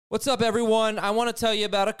What's up, everyone? I want to tell you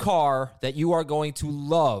about a car that you are going to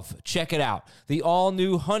love. Check it out. The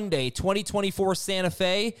all-new Hyundai 2024 Santa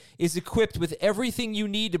Fe is equipped with everything you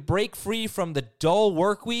need to break free from the dull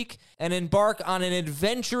work week and embark on an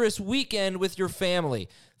adventurous weekend with your family.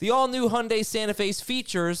 The all-new Hyundai Santa Fe's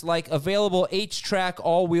features like available H-Track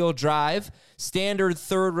all-wheel drive, standard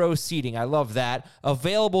third-row seating, I love that,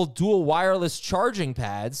 available dual wireless charging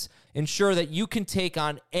pads, ensure that you can take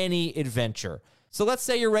on any adventure. So let's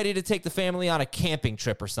say you're ready to take the family on a camping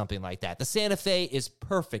trip or something like that. The Santa Fe is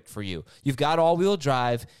perfect for you. You've got all-wheel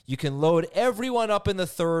drive. You can load everyone up in the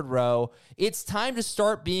third row. It's time to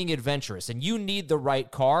start being adventurous, and you need the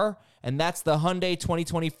right car, and that's the Hyundai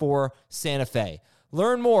 2024 Santa Fe.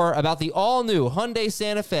 Learn more about the all-new Hyundai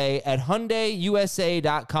Santa Fe at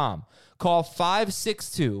HyundaiUSA.com. Call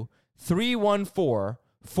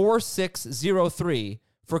 562-314-4603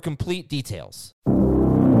 for complete details.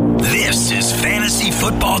 This is Fantasy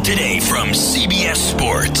Football Today from CBS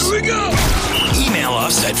Sports. Here we go! Email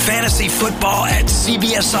us at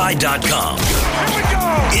fantasyfootball@cbsi.com. Here we go!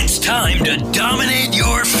 It's time to dominate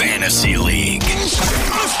your fantasy league.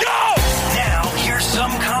 Let's go! Now, here's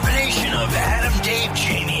some combination of Adam, Dave,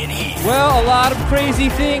 Jamie, and Heath. Well, a lot of crazy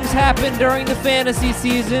things happen during the fantasy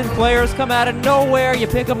season. Players come out of nowhere. You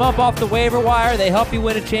pick them up off the waiver wire. They help you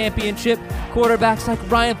win a championship. Quarterbacks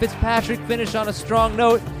like Ryan Fitzpatrick finish on a strong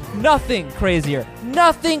note. Nothing crazier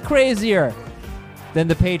than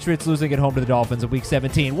the Patriots losing at home to the Dolphins in Week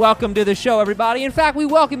 17. Welcome to the show, everybody. In fact, we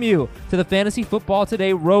welcome you to the Fantasy Football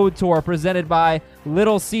Today Road Tour presented by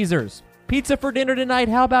Little Caesars. Pizza for dinner tonight?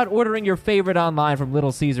 How about ordering your favorite online from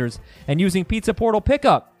Little Caesars and using Pizza Portal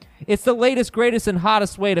Pickup? It's the latest, greatest, and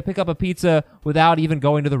hottest way to pick up a pizza without even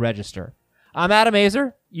going to the register. I'm Adam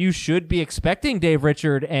Azer. You should be expecting Dave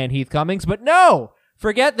Richard and Heath Cummings, but no,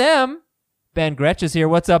 forget them. Ben Gretsch is here.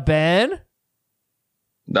 What's up, Ben?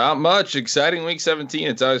 Not much. Exciting Week 17.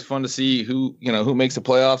 It's always fun to see who makes the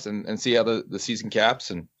playoffs and see how the season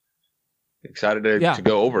caps, and excited to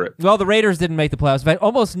go over it. Well, the Raiders didn't make the playoffs. In fact,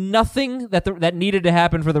 almost nothing that needed to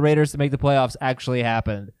happen for the Raiders to make the playoffs actually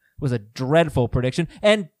happened. It was a dreadful prediction.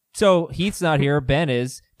 And so Heath's not here. Ben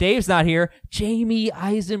is. Dave's not here. Jamie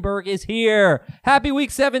Eisenberg is here. Happy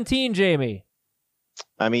Week 17, Jamie.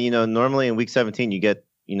 I mean, normally in Week 17 you get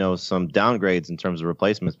some downgrades in terms of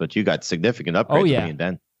replacements, but you got significant upgrades for me and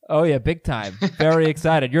Ben. Oh, yeah, big time. Very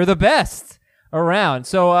excited. You're the best around.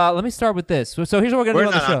 So let me start with this. So here's what we're going to do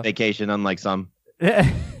on the show. We're not on vacation, unlike some.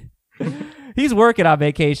 He's working on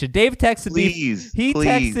vacation. Dave texted me. He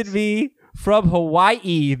texted me from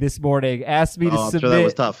Hawaii this morning, asked me to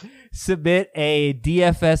submit a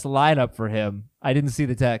DFS lineup for him. I didn't see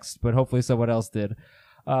the text, but hopefully someone else did.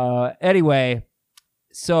 Anyway,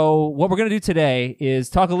 so what we're going to do today is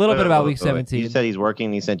talk a little bit about Week 17. You said he's working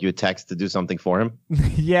and he sent you a text to do something for him?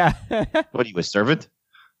 Yeah. What, are you a servant?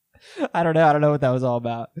 I don't know what that was all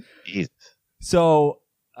about. Jesus. So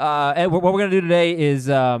and what we're going to do today is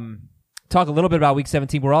talk a little bit about Week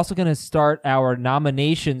 17. We're also going to start our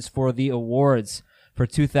nominations for the awards for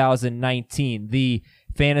 2019. The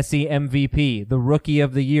Fantasy MVP, the Rookie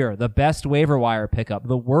of the Year, the Best Waiver Wire Pickup,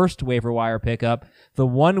 the Worst Waiver Wire Pickup, the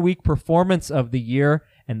 1 Week Performance of the Year,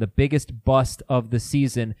 and the Biggest Bust of the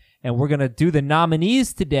Season. And we're going to do the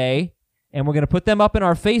nominees today, and we're going to put them up in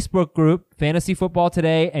our Facebook group, Fantasy Football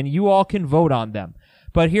Today, and you all can vote on them.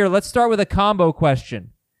 But here, let's start with a combo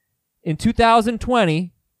question. In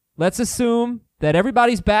 2020, let's assume that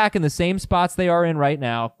everybody's back in the same spots they are in right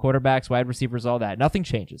now, quarterbacks, wide receivers, all that. Nothing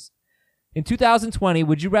changes. In 2020,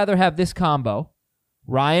 would you rather have this combo,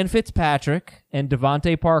 Ryan Fitzpatrick and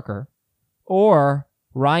Devontae Parker, or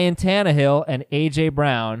Ryan Tannehill and A.J.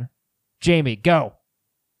 Brown? Jamie, go.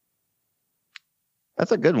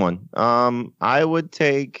 That's a good one. I would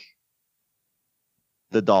take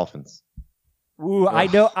the Dolphins. Ooh, I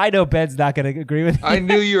know Ben's not going to agree with you. I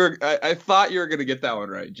knew you were. I thought you were going to get that one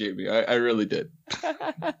right, Jamie. I really did.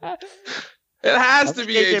 It has to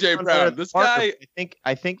be A.J. Brown. This guy.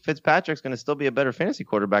 I think Fitzpatrick's going to still be a better fantasy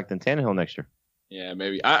quarterback than Tannehill next year. Yeah,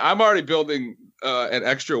 maybe. I'm already building an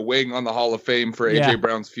extra wing on the Hall of Fame for A.J.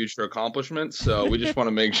 Brown's future accomplishments. So we just want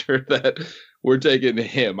to make sure that we're taking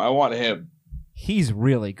him. I want him. He's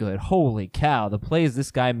really good. Holy cow. The plays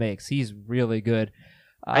this guy makes. He's really good.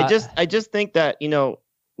 I just think that, we're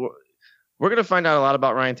going to find out a lot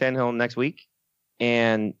about Ryan Tannehill next week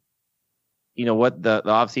and, what the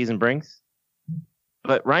offseason brings.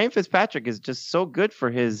 But Ryan Fitzpatrick is just so good for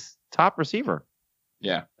his top receiver.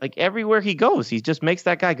 Yeah. Like everywhere he goes, he just makes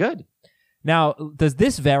that guy good. Now, does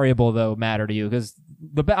this variable, though, matter to you? Because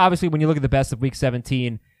obviously when you look at the best of Week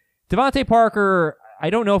 17, Devontae Parker, I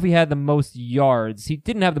don't know if he had the most yards. He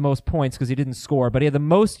didn't have the most points because he didn't score, but he had the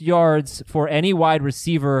most yards for any wide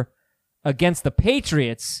receiver against the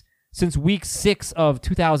Patriots since week 6 of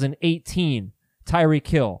 2018, Tyreek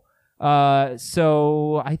Hill.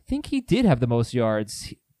 So I think he did have the most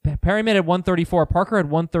yards. Perryman had 134. Parker had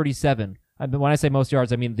 137. When I say most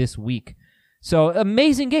yards, I mean this week. So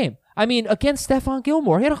amazing game. I mean, against Stephon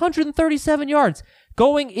Gilmore, he had 137 yards.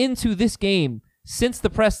 Going into this game, since the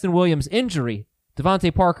Preston Williams injury,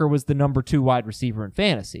 Devontae Parker was the number 2 wide receiver in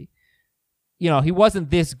fantasy. You know, he wasn't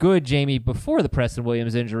this good, Jamie, before the Preston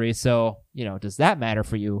Williams injury. So, you know, does that matter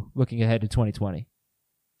for you looking ahead to 2020?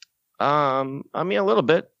 I mean, a little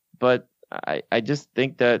bit, but I just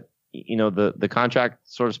think that, you know, the contract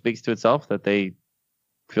sort of speaks to itself, that they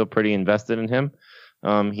feel pretty invested in him.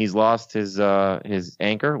 He's lost his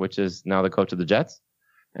anchor, which is now the coach of the Jets.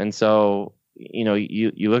 And so, you know,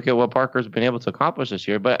 you look at what Parker's been able to accomplish this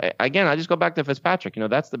year. But again, I just go back to Fitzpatrick. You know,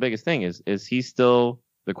 that's the biggest thing is he's still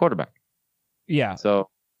the quarterback. Yeah. So,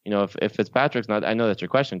 you know, if Fitzpatrick's not, I know that's your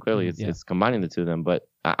question. Clearly, it's combining the two of them. But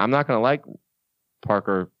I'm not going to like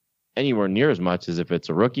Parker anywhere near as much as if it's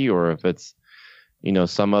a rookie or if it's, you know,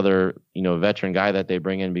 some other, you know, veteran guy that they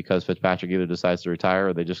bring in because Fitzpatrick either decides to retire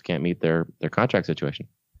or they just can't meet their contract situation.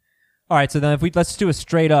 All right, so then let's do a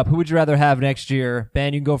straight up. Who would you rather have next year?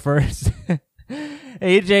 Ben, you can go first.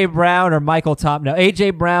 A.J. Brown or Michael Thomas? No,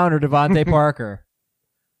 A.J. Brown or Devontae Parker?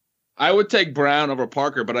 I would take Brown over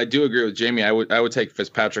Parker, but I do agree with Jamie. I would take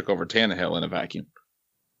Fitzpatrick over Tannehill in a vacuum.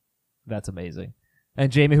 That's amazing.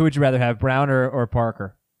 And Jamie, who would you rather have, Brown or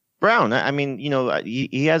Parker? Brown. I mean, you know,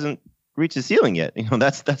 he hasn't reached the ceiling yet. You know,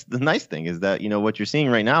 that's the nice thing is that, you know, what you're seeing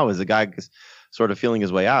right now is a guy sort of feeling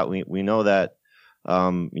his way out. We know that,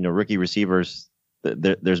 you know, rookie receivers,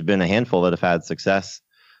 there's been a handful that have had success,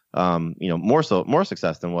 you know, more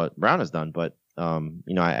success than what Brown has done. But,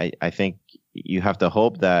 you know, I think you have to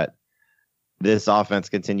hope that this offense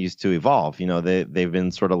continues to evolve. You know, they've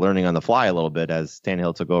been sort of learning on the fly a little bit as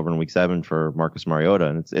Tannehill took over in week 7 for Marcus Mariota.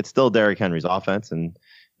 And it's still Derrick Henry's offense. And,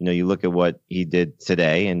 you know, you look at what he did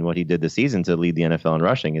today and what he did this season to lead the NFL in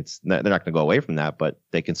rushing. They're not going to go away from that, but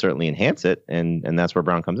they can certainly enhance it. And that's where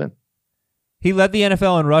Brown comes in. He led the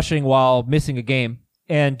NFL in rushing while missing a game.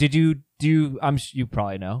 And did you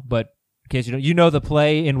probably know, but in case you know the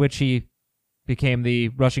play in which he became the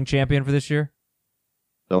rushing champion for this year?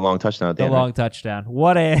 The long touchdown at the end. Long touchdown.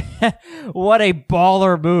 What a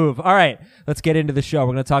baller move. All right, let's get into the show.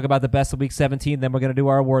 We're going to talk about the best of week 17, then we're going to do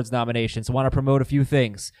our awards nominations. I want to promote a few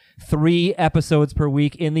things. 3 episodes per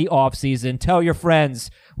week in the offseason. Tell your friends.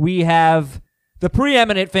 We have the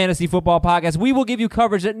preeminent fantasy football podcast. We will give you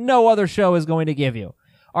coverage that no other show is going to give you.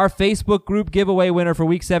 Our Facebook group giveaway winner for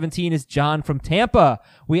week 17 is John from Tampa.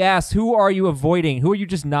 We asked, who are you avoiding? Who are you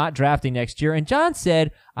just not drafting next year? And John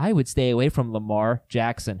said, I would stay away from Lamar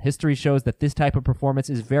Jackson. History shows that this type of performance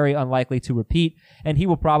is very unlikely to repeat, and he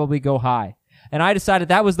will probably go high. And I decided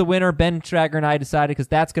that was the winner. Ben Trager and I decided because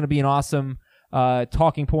that's going to be an awesome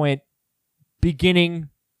talking point beginning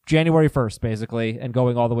January 1st, basically, and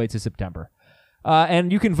going all the way to September.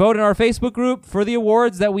 And you can vote in our Facebook group for the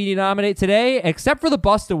awards that we nominate today, except for the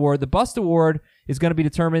Bust Award. The Bust Award is going to be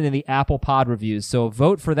determined in the Apple Pod reviews. So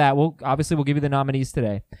vote for that. We'll give you the nominees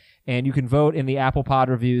today. And you can vote in the Apple Pod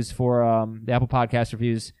reviews for the Apple Podcast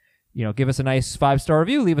reviews. You know, give us a nice 5-star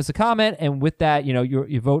review, leave us a comment, and with that, you know,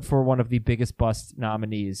 you vote for one of the biggest Bust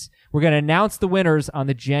nominees. We're going to announce the winners on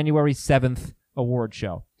the January 7th award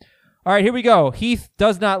show. All right, here we go. Heath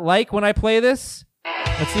does not like when I play this.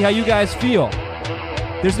 Let's see how you guys feel.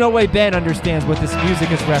 There's no way Ben understands what this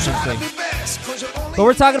music is referencing. But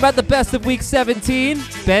we're talking about the best of week 17.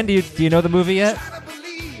 Ben, do you know the movie yet?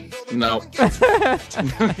 No.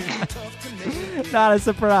 Not a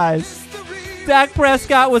surprise. Dak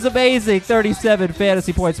Prescott was amazing. 37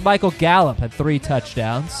 fantasy points. Michael Gallup had 3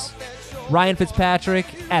 touchdowns. Ryan Fitzpatrick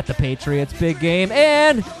at the Patriots. Big game.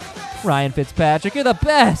 And Ryan Fitzpatrick, you're the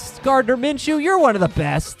best. Gardner Minshew, you're one of the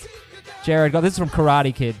best. Jared, this is from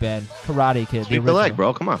Karate Kid, Ben. Karate Kid. Sweep the leg,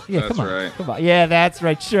 bro. Come on. Yeah, that's come on. right. Come on. Yeah, that's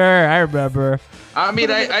right. Sure, I remember. I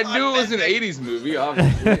mean, I knew it was an 80s movie,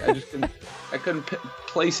 obviously. I couldn't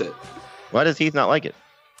place it. Why does Heath not like it?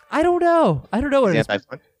 I don't know what it is.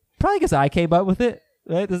 Anti-fun? Probably because I came up with it.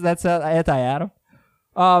 Right? Does that sound anti-Adam?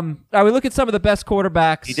 All right, we look at some of the best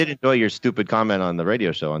quarterbacks. He did enjoy your stupid comment on the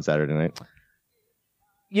radio show on Saturday night.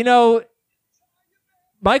 You know,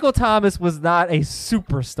 Michael Thomas was not a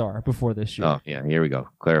superstar before this year. Oh, yeah. Here we go.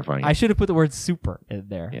 Clarifying. I should have put the word super in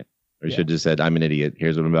there. Yeah. Or you should have just said, I'm an idiot.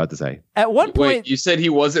 Here's what I'm about to say. At one point... Wait, you said he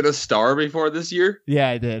wasn't a star before this year? Yeah,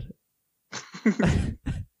 I did.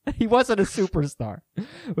 He wasn't a superstar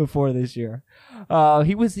before this year.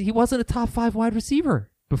 He wasn't a top 5 wide receiver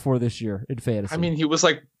before this year in fantasy. I mean, he was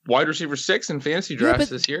like wide receiver 6 in fantasy drafts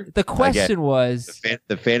this year. The question was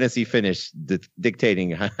the fantasy finish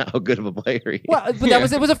dictating how good of a player he is. Well, but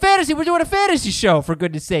it was a fantasy. We're doing a fantasy show, for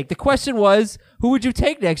goodness sake. The question was, who would you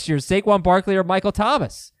take next year, Saquon Barkley or Michael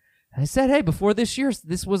Thomas? And I said, hey, before this year,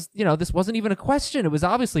 this wasn't even a question. It was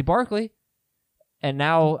obviously Barkley. And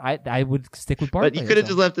now I would stick with Barkley. But you could have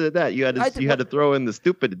just left it at that. You had to throw in the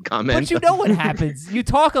stupid comment. But you know what happens. You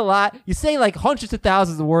talk a lot. You say like hundreds of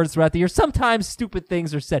thousands of words throughout the year. Sometimes stupid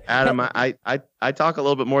things are said. Adam, I talk a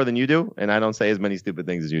little bit more than you do, and I don't say as many stupid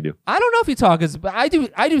things as you do. I don't know if you talk as, but I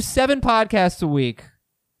do 7 podcasts a week.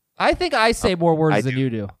 I think I say more words than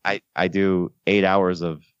you do. I do 8 hours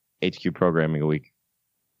of HQ programming a week.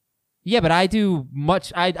 Yeah, but I do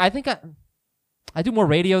much. I think I do more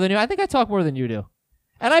radio than you. I think I talk more than you do.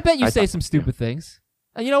 And I bet you say some stupid things.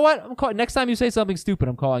 And you know what? Next time you say something stupid,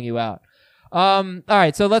 I'm calling you out. All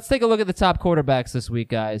right, so let's take a look at the top quarterbacks this week,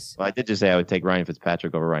 guys. Well, I did just say I would take Ryan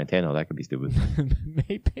Fitzpatrick over Ryan Tannehill. That could be stupid.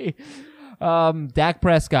 Maybe. Dak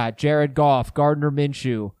Prescott, Jared Goff, Gardner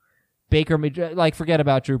Minshew, forget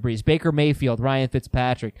about Drew Brees, Baker Mayfield, Ryan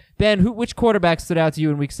Fitzpatrick. Ben, which quarterback stood out to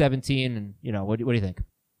you in Week 17? And what do you think?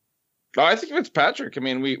 Oh, I think Fitzpatrick. I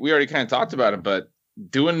mean, we already kind of talked about it, but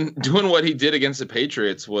doing what he did against the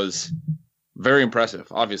Patriots was very impressive.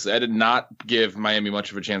 Obviously, I did not give Miami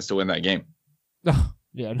much of a chance to win that game. Oh,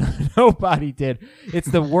 yeah, nobody did. It's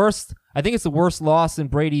the worst. I think it's the worst loss in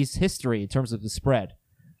Brady's history in terms of the spread.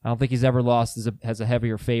 I don't think he's ever lost as a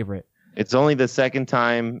heavier favorite. It's only the second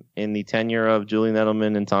time in the tenure of Julian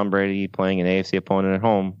Edelman and Tom Brady playing an AFC opponent at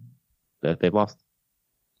home that they've lost.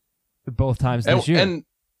 Both times this year. And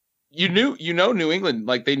you know New England,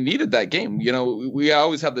 like they needed that game. We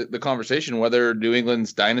always have the conversation whether New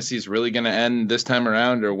England's dynasty is really going to end this time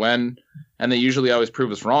around or when, and they usually always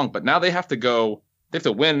prove us wrong. But now they have to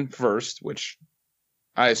win first, which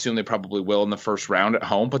I assume they probably will in the first round at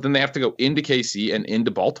home. But then they have to go into KC and into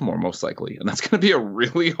Baltimore most likely, and that's going to be a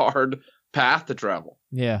really hard path to travel.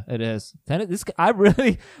 Yeah, it is. I'm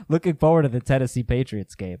really looking forward to the Tennessee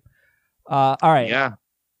Patriots game. All right. Yeah.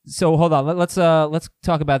 So hold on, let's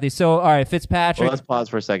talk about these. So all right, Fitzpatrick. Well, let's pause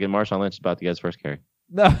for a second. Marshawn Lynch is about to get his first carry.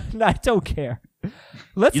 No, I don't care.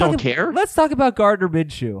 Don't care? Let's talk about Gardner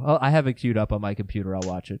Minshew. Oh, I have it queued up on my computer. I'll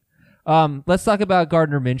watch it. Let's talk about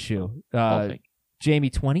Gardner Minshew. Jamie,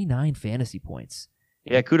 29 fantasy points.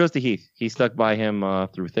 Yeah, kudos to Heath. He stuck by him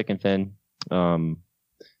through thick and thin.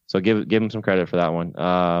 So give him some credit for that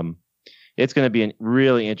one. It's going to be a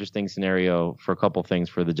really interesting scenario for a couple things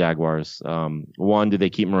for the Jaguars. One, do they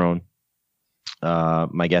keep Marrone?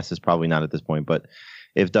 My guess is probably not at this point, but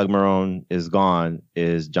if Doug Marrone is gone,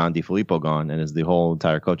 is John DeFilippo gone, and is the whole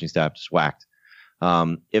entire coaching staff just whacked?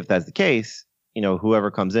 If that's the case, whoever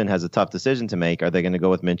comes in has a tough decision to make. Are they going to go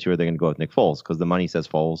with Minshew or are they going to go with Nick Foles? Because the money says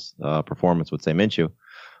Foles, performance would say Minshew.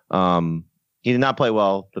 He did not play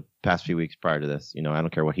well the past few weeks prior to this. I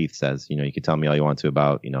don't care what Heath says. You can tell me all you want to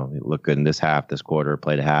about, he looked good in this half, this quarter,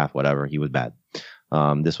 played a half, whatever. He was bad.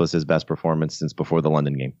 This was his best performance since before the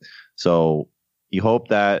London game. So you hope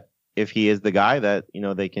that if he is the guy that,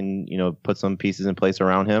 they can, put some pieces in place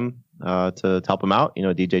around him to help him out.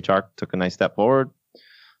 DJ Chark took a nice step forward.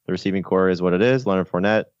 The receiving core is what it is. Leonard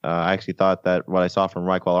Fournette. I actually thought that what I saw from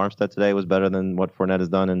Raekwon Armstead today was better than what Fournette has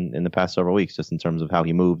done in the past several weeks, just in terms of how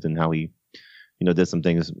he moved and how he did some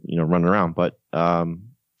things, running around. But,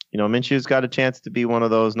 Minshew's got a chance to be one of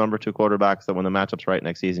those number 2 quarterbacks that when the matchup's right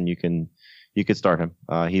next season, you could start him.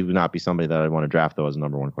 He would not be somebody that I'd want to draft, though, as a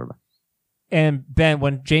number 1 quarterback. And, Ben,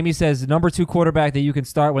 when Jamie says number 2 quarterback that you can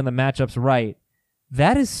start when the matchup's right,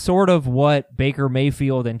 that is sort of what Baker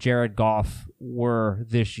Mayfield and Jared Goff were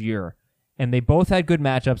this year. And they both had good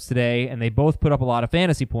matchups today, and they both put up a lot of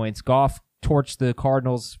fantasy points. Goff torched the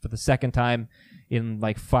Cardinals for the second time in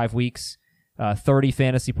like 5 weeks. 30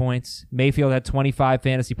 fantasy points. Mayfield had 25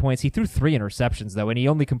 fantasy points. He threw 3 interceptions, though, and he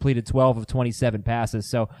only completed 12 of 27 passes.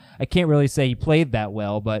 So I can't really say he played that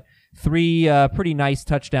well, but 3 pretty nice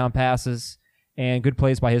touchdown passes and good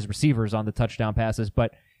plays by his receivers on the touchdown passes.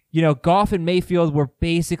 But, Goff and Mayfield were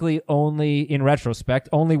basically only, in retrospect,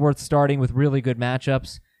 only worth starting with really good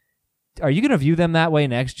matchups. Are you going to view them that way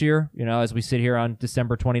next year, as we sit here on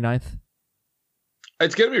December 29th?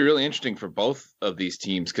 It's going to be really interesting for both of these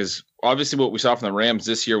teams because obviously what we saw from the Rams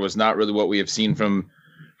this year was not really what we have seen from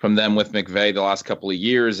them with McVay the last couple of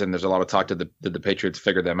years. And there's a lot of talk did the Patriots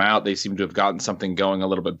figure them out. They seem to have gotten something going a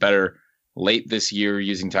little bit better late this year,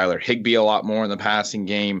 using Tyler Higbee a lot more in the passing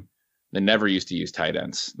game. They never used to use tight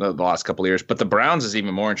ends the last couple of years. But the Browns is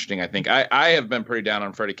even more interesting, I think. I have been pretty down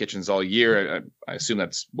on Freddie Kitchens all year. I assume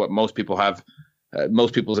that's what most people have,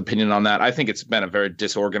 most people's opinion on that. I think it's been a very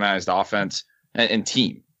disorganized offense and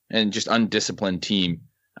team, and just undisciplined team.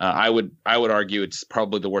 I would argue it's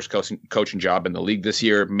probably the worst coaching job in the league this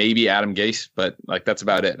year. Maybe Adam Gase, but like that's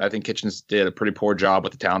about it. I think Kitchens did a pretty poor job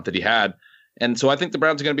with the talent that he had. And so I think the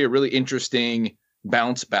Browns are going to be a really interesting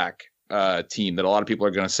bounce back team that a lot of people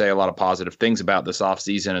are going to say a lot of positive things about this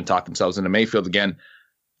offseason and talk themselves into Mayfield again.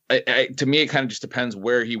 To me, it kind of just depends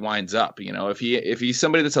where he winds up. You know, if he's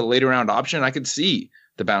somebody that's a later round option, I could see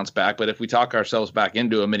the bounce back. But if we talk ourselves back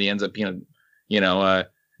into him and he ends up being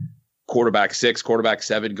quarterback 6, quarterback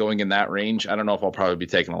 7, going in that range, I don't know if I'll probably be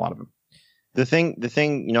taking a lot of him. The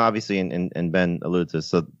thing, you know, obviously, and Ben alluded to this,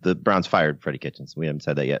 so the Browns fired Freddie Kitchens. We haven't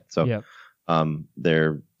said that yet. So yep.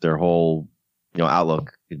 Their whole, you know,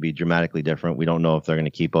 outlook could be dramatically different. We don't know if they're going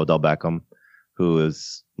to keep Odell Beckham, who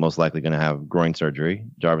is most likely going to have groin surgery.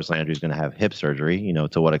 Jarvis Landry is going to have hip surgery. You know,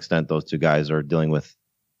 to what extent those two guys are dealing with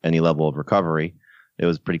any level of recovery. It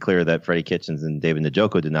was pretty clear that Freddie Kitchens and David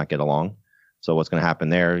Njoku did not get along. So what's going to happen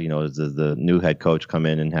there, you know, is the new head coach come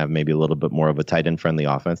in and have maybe a little bit more of a tight end friendly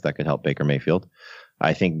offense that could help Baker Mayfield.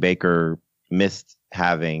 I think Baker missed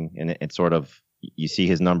having, and it's sort of, you see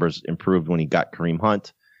his numbers improved when he got Kareem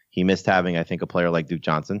Hunt. He missed having, I think, a player like Duke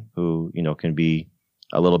Johnson, who, you know, can be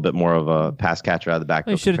a little bit more of a pass catcher out of the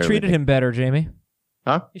backfield. You should have treated him better, Jamie.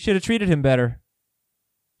 Huh? You should have treated him better.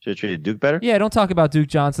 Should have treated Duke better? Yeah, don't talk about Duke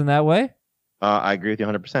Johnson that way. I agree with you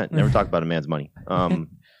 100%. Never talk about a man's money.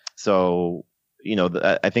 So, you know,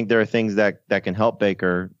 I think there are things that can help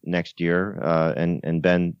Baker next year. And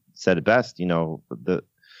Ben said it best, you know,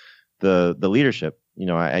 the leadership. You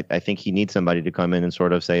know, I think he needs somebody to come in and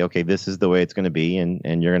sort of say, okay, this is the way it's going to be,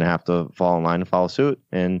 and you're going to have to fall in line and follow suit.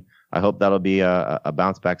 And I hope that'll be a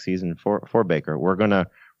bounce back season for Baker. We're going to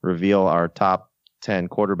reveal our top 10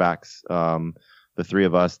 quarterbacks, the three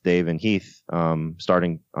of us, Dave and Heath,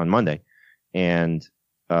 starting on Monday. And,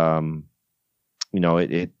 you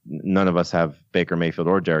know, none of us have Baker Mayfield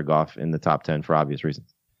or Jared Goff in the top 10 for obvious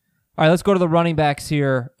reasons. All right, let's go to the running backs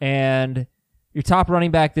here. And your top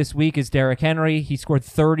running back this week is Derrick Henry. He scored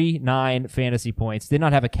 39 fantasy points. Did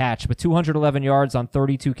not have a catch, but 211 yards on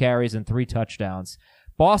 32 carries and 3 touchdowns.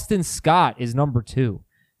 Boston Scott is number 2.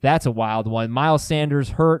 That's a wild one. Miles Sanders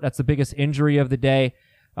hurt. That's the biggest injury of the day.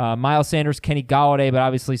 Miles Sanders, Kenny Golladay, but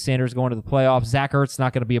obviously Sanders going to the playoffs. Zach Ertz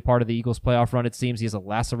not going to be a part of the Eagles playoff run, it seems. He has a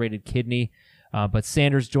lacerated kidney. But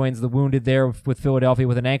Sanders joins the wounded there with Philadelphia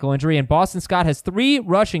with an ankle injury. And Boston Scott has 3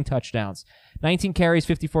 rushing touchdowns. 19 carries,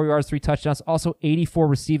 54 yards, 3 touchdowns. Also 84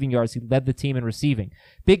 receiving yards. He led the team in receiving.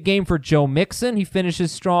 Big game for Joe Mixon. He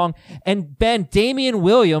finishes strong. And Ben, Damian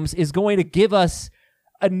Williams is going to give us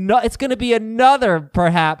it's going to be another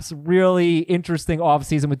perhaps really interesting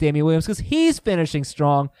offseason with Damian Williams because he's finishing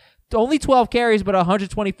strong. Only 12 carries, but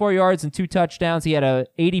 124 yards and 2 touchdowns. He had a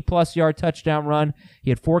 80-plus yard touchdown run.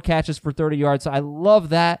 He had 4 catches for 30 yards. So I love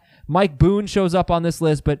that. Mike Boone shows up on this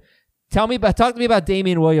list, but talk to me about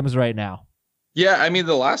Damian Williams right now. Yeah, I mean,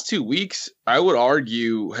 the last 2 weeks, I would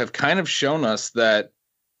argue, have kind of shown us that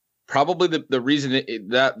probably the reason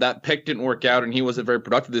that pick didn't work out and he wasn't very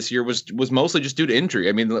productive this year was mostly just due to injury.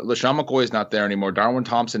 I mean, LaShawn McCoy is not there anymore. Darwin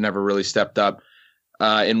Thompson never really stepped up.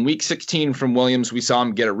 In week 16 from Williams, we saw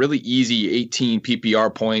him get a really easy 18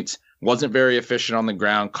 PPR points. Wasn't very efficient on the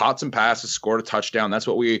ground. Caught some passes, scored a touchdown. That's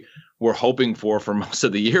what we were hoping for most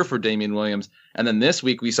of the year for Damian Williams. And then this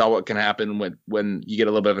week, we saw what can happen when you get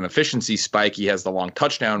a little bit of an efficiency spike. He has the long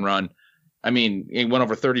touchdown run. I mean, he went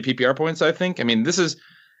over 30 PPR points, I think. I mean, this is...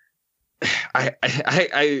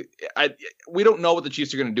 we don't know what the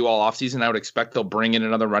Chiefs are going to do all offseason. I would expect they'll bring in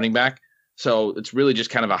another running back. So it's really just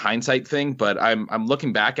kind of a hindsight thing. But I'm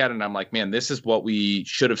looking back at it and I'm like, man, this is what we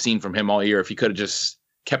should have seen from him all year if he could have just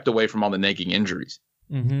kept away from all the nagging injuries.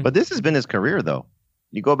 Mm-hmm. But this has been his career, though.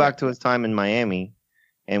 You go back to his time in Miami,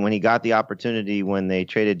 and when he got the opportunity when they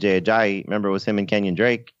traded Jay Ajayi, remember it was him and Kenyon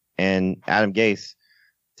Drake, and Adam Gase,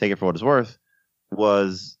 take it for what it's worth,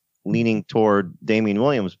 was leaning toward Damian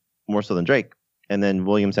Williams more so than Drake. And then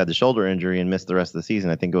Williams had the shoulder injury and missed the rest of the season.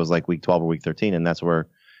 I think it was like week 12 or week 13, and that's where,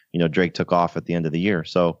 you know, Drake took off at the end of the year.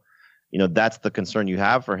 So, you know, that's the concern you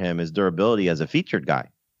have for him is durability as a featured guy.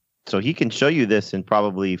 So he can show you this in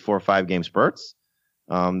probably 4 or 5 game spurts.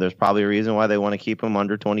 There's probably a reason why they want to keep him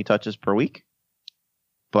under 20 touches per week.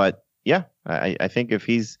 But yeah, I think if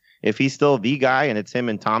he's still the guy and it's him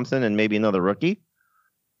and Thompson and maybe another rookie,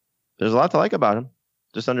 there's a lot to like about him.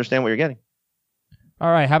 Just understand what you're getting.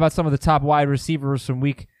 All right, how about some of the top wide receivers from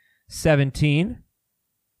week 17?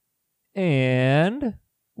 And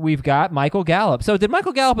we've got Michael Gallup. So did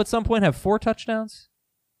Michael Gallup at some point have 4 touchdowns?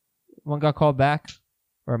 One got called back?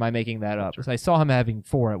 Or am I making that up? Because I saw him having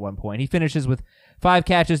 4 at one point. He finishes with 5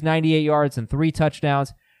 catches, 98 yards, and 3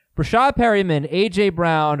 touchdowns. Brashad Perryman, A.J.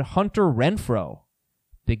 Brown, Hunter Renfrow.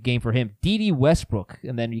 Big game for him. Dede Westbrook.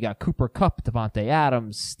 And then you got Cooper Kupp, Devontae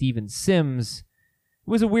Adams, Steven Sims. It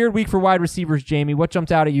was a weird week for wide receivers, Jamie. What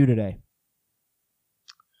jumped out at you today?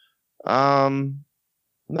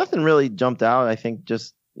 Nothing really jumped out. I think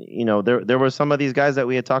just, there were some of these guys that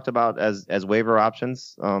we had talked about as waiver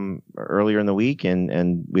options earlier in the week,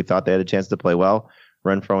 and we thought they had a chance to play well.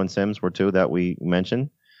 Renfrow and Sims were 2 that we mentioned.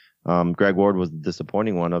 Greg Ward was the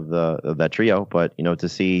disappointing one of that trio, but to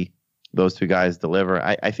see those 2 guys deliver,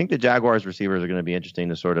 I think the Jaguars receivers are going to be interesting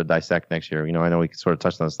to sort of dissect next year. I know we sort of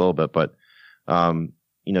touched on this a little bit, but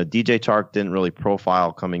DJ Chark didn't really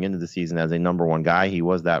profile coming into the season as a number 1 guy. He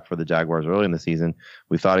was that for the Jaguars early in the season.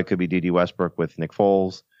 We thought it could be Dede Westbrook with Nick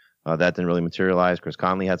Foles. That didn't really materialize. Chris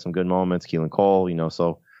Conley had some good moments. Keelan Cole,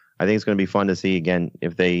 so I think it's going to be fun to see again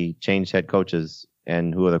if they change head coaches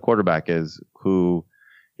and who the quarterback is, who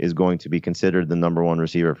is going to be considered the number 1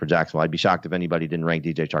 receiver for Jacksonville. I'd be shocked if anybody didn't rank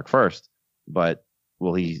DJ Chark first, but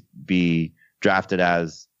will he be drafted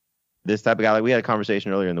as this type of guy? Like we had a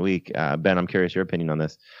conversation earlier in the week. Ben, I'm curious your opinion on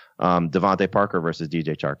this. Devontae Parker versus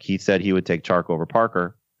DJ Chark. He said he would take Chark over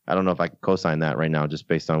Parker. I don't know if I can co-sign that right now, just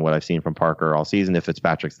based on what I've seen from Parker all season, if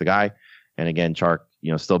Fitzpatrick's the guy. And again, Chark,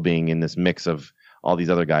 still being in this mix of all these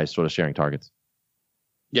other guys sort of sharing targets.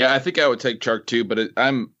 Yeah, I think I would take Chark too, but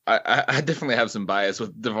I definitely have some bias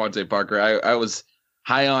with Devontae Parker. I was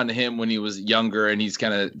high on him when he was younger, and he's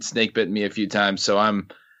kind of snake bitten me a few times. So I'm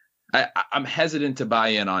hesitant to buy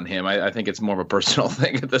in on him. I think it's more of a personal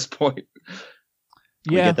thing at this point.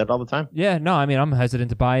 We get that all the time. Yeah, no, I'm hesitant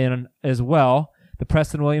to buy in as well. The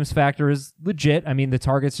Preston Williams factor is legit. The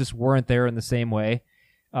targets just weren't there in the same way.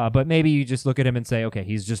 But maybe you just look at him and say, okay,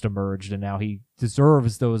 he's just emerged, and now he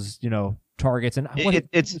deserves those, targets. And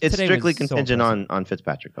it's strictly contingent on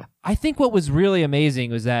Fitzpatrick, though. I think what was really amazing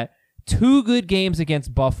was that 2 good games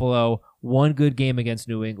against Buffalo, 1 good game against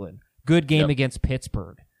New England, good game against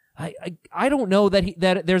Pittsburgh. I don't know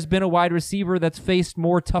that there's been a wide receiver that's faced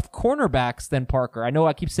more tough cornerbacks than Parker. I know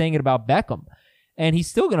I keep saying it about Beckham, and he's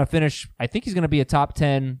still going to finish. I think he's going to be a top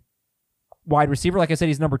 10 wide receiver. Like I said,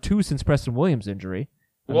 he's number 2 since Preston Williams' injury.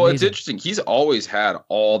 Well, it's interesting. He's always had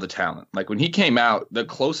all the talent. Like when he came out, the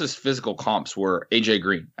closest physical comps were A.J.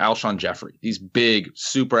 Green, Alshon Jeffrey, these big,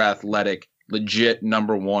 super athletic, legit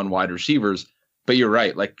number 1 wide receivers. But you're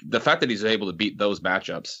right. Like the fact that he's able to beat those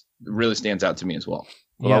matchups really stands out to me as well.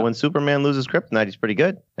 Well, when Superman loses kryptonite, he's pretty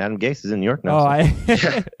good. Adam Gase is in New York now.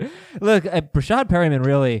 Look, Brashad Perryman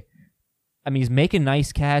really, he's making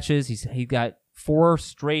nice catches. He got 4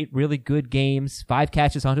 straight really good games, 5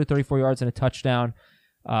 catches, 134 yards, and a touchdown.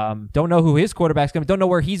 Don't know who his quarterback's going to be. Don't know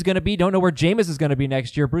where he's going to be. Don't know where Jameis is going to be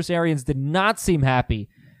next year. Bruce Arians did not seem happy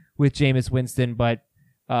with Jameis Winston, but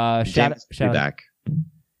shout out. Back.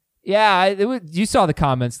 Yeah, you saw the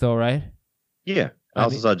comments though, right? Yeah. I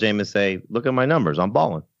also saw Jameis say, look at my numbers. I'm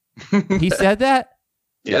balling. He said that?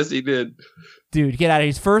 Yes, he did. Dude, get out of here.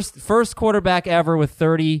 He's first quarterback ever with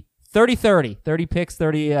 30 picks,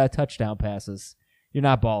 30 touchdown passes. You're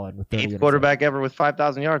not balling with 30. 8th quarterback ever with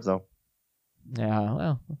 5,000 yards, though. Yeah,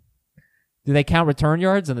 well. Do they count return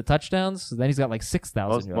yards and the touchdowns? Then he's got like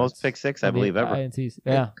 6,000 yards. Most pick 6, I believe, ever.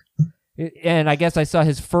 Yeah. And I guess I saw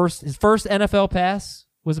his first NFL pass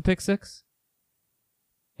was a pick 6.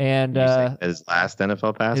 And his last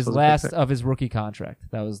NFL pass? His last of his rookie contract.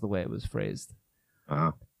 That was the way it was phrased.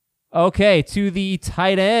 Wow. Okay, to the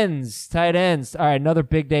tight ends. All right, another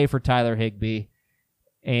big day for Tyler Higbee.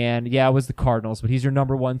 And yeah, it was the Cardinals, but he's your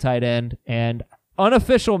number 1 tight end. And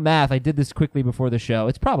unofficial math, I did this quickly before the show.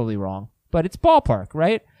 It's probably wrong, but it's ballpark,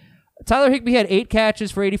 right? Tyler Higbee had 8 catches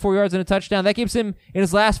for 84 yards and a touchdown. That gives him, in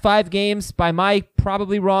his last 5 games, by my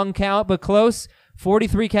probably wrong count, but close,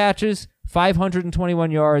 43 catches,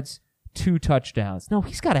 521 yards, 2 touchdowns. No,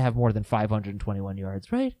 he's got to have more than 521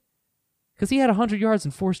 yards, right? Because he had 100 yards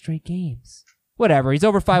in 4 straight games. Whatever, he's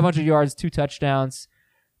over 500 yards, 2 touchdowns,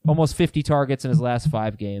 almost 50 targets in his last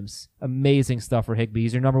 5 games. Amazing stuff for Higbee.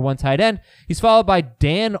 He's your number 1 tight end. He's followed by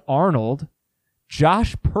Dan Arnold,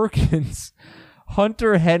 Josh Perkins,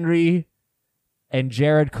 Hunter Henry, and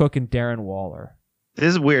Jared Cook and Darren Waller. This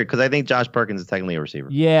is weird because I think Josh Perkins is technically a receiver.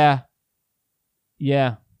 Yeah.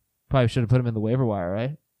 Probably should have put him in the waiver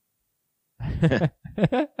wire, right?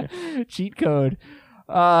 Cheat code.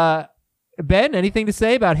 Ben, anything to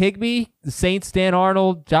say about Higbee, the Saints, Dan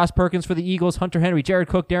Arnold, Josh Perkins for the Eagles, Hunter Henry, Jared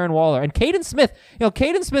Cook, Darren Waller, and Caden Smith?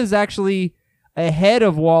 Caden Smith is actually ahead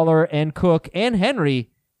of Waller and Cook and Henry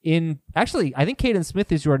Actually, I think Caden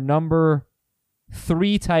Smith is your number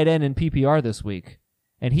 3 tight end in PPR this week.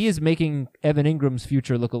 And he is making Evan Ingram's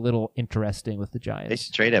future look a little interesting with the Giants. They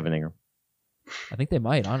should trade Evan Ingram. I think they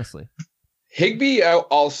might, honestly. Higbee,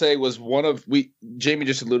 I'll say, was one of Jamie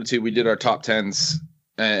just alluded to. We did our top 10s,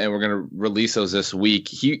 and we're going to release those this week.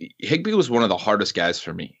 Higbee was one of the hardest guys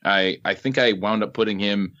for me. I think I wound up putting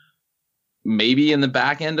him maybe in the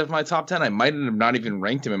back end of my top 10. I might have not even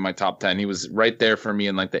ranked him in my top 10. He was right there for me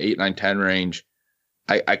in like the 8, 9, 10 range.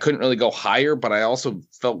 I couldn't really go higher, but I also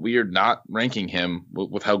felt weird not ranking him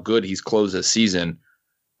with how good he's closed this season.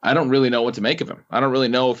 I don't really know what to make of him. I don't really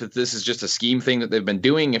know if this is just a scheme thing that they've been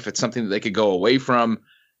doing, if it's something that they could go away from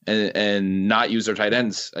and not use their tight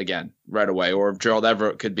ends again right away, or if Gerald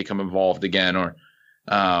Everett could become involved again, or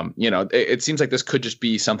it seems like this could just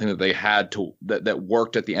be something that they had that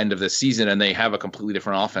worked at the end of this season, and they have a completely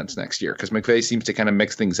different offense next year because McVay seems to kind of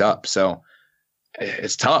mix things up. So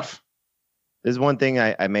it's tough. There's one thing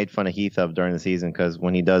I made fun of Heath of during the season, because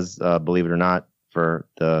when he does Believe It or Not for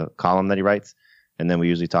the column that he writes, and then we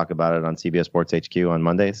usually talk about it on CBS Sports HQ on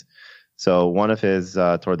Mondays. So one of his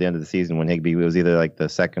toward the end of the season, when Higbee, it was either like the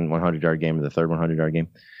second 100-yard game or the third 100-yard game,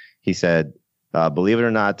 he said, believe it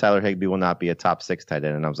or not, Tyler Higbee will not be a top 6 tight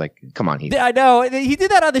end. And I was like, come on, Heath. I know. He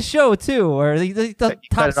did that on the show, too, or the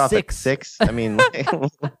top 6. 6. I mean,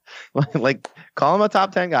 like, call him a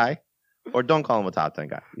top 10 guy. Or don't call him a top 10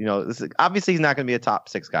 guy. Obviously he's not going to be a top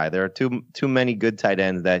 6 guy. There are too many good tight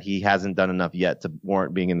ends that he hasn't done enough yet to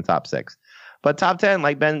warrant being in the top 6. But top 10,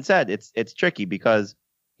 like Ben said, it's tricky because,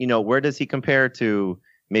 where does he compare to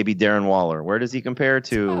maybe Darren Waller? Where does he compare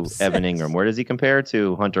to Evan Ingram? Where does he compare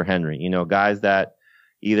to Hunter Henry? Guys that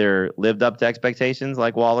either lived up to expectations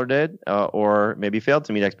like Waller did, or maybe failed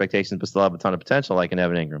to meet expectations but still have a ton of potential like an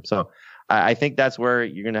Evan Ingram. So I think that's where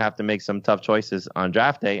you're going to have to make some tough choices on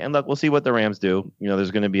draft day. And look, we'll see what the Rams do.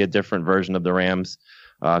 There's going to be a different version of the Rams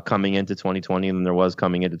coming into 2020 than there was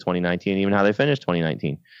coming into 2019, even how they finished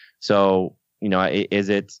 2019. So, is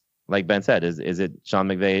it, like Ben said, is it Sean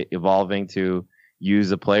McVay evolving to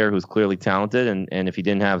use a player who's clearly talented? And if he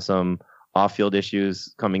didn't have some off-field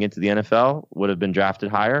issues coming into the NFL, would have been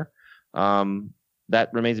drafted higher? That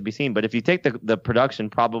remains to be seen. But if you take the production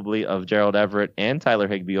probably of Gerald Everett and Tyler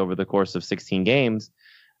Higbee over the course of 16 games,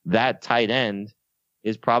 that tight end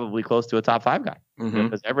is probably close to a top 5 guy.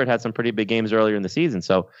 Because Everett had some pretty big games earlier in the season.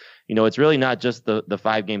 So, it's really not just the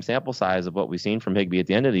 5-game sample size of what we've seen from Higbee at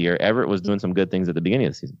the end of the year. Everett was doing some good things at the beginning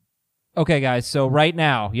of the season. Okay, guys. So right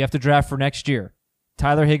now, you have to draft for next year.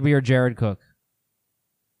 Tyler Higbee or Jared Cook?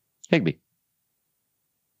 Higbee.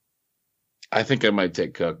 I think I might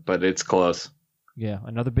take Cook, but it's close. Yeah,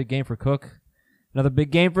 another big game for Cook. Another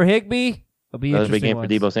big game for Higbee. It'll be another big game ones.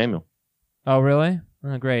 for Deebo Samuel. Oh, really?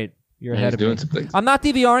 Oh, great. You're ahead of me. Doing some things. I'm not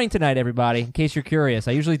DVRing tonight, everybody, in case you're curious.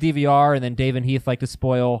 I usually DVR, and then Dave and Heath like to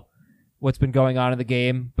spoil what's been going on in the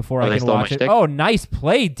game before I can watch it. Stick? Oh, nice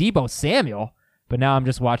play, Deebo Samuel. But now I'm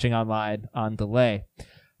just watching online on delay.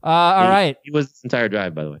 All right. He was this entire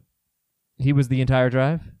drive, by the way. He was the entire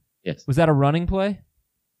drive? Yes. Was that a running play?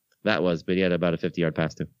 That was, but he had about a 50-yard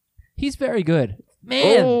pass, too. He's very good.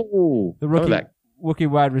 Man, the rookie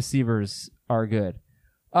wide receivers are good.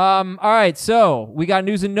 All right, so we got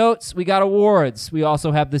news and notes. We got awards. We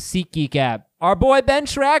also have the SeatGeek app. Our boy Ben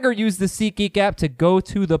Schrager used the SeatGeek app to go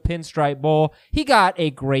to the Pinstripe Bowl. He got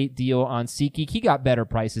a great deal on SeatGeek. He got better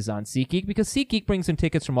prices on SeatGeek because SeatGeek brings in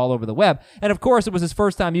tickets from all over the web. And of course, it was his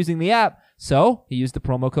first time using the app, so he used the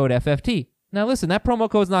promo code FFT. Now listen, that promo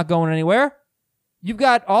code's not going anywhere. You've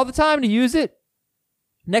got all the time to use it.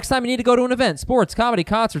 Next time you need to go to an event, sports, comedy,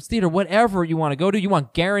 concerts, theater, whatever you want to go to, you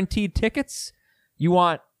want guaranteed tickets, you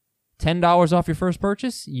want $10 off your first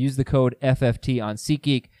purchase, use the code FFT on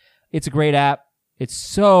SeatGeek. It's a great app. It's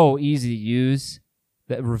so easy to use.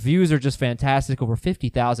 The reviews are just fantastic. Over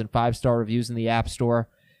 50,000 five-star reviews in the App Store.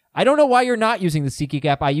 I don't know why you're not using the SeatGeek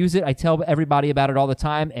app. I use it. I tell everybody about it all the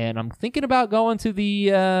time, and I'm thinking about going to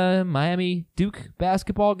the Miami Duke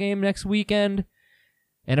basketball game next weekend.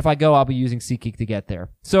 And if I go, I'll be using SeatGeek to get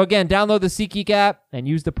there. So again, download the SeatGeek app and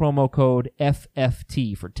use the promo code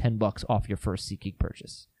FFT for $10 off your first SeatGeek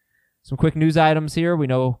purchase. Some quick news items here. We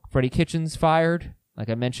know Freddie Kitchens fired. Like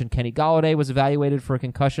I mentioned, Kenny Golladay was evaluated for a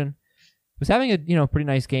concussion. He was having a pretty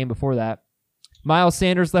nice game before that. Miles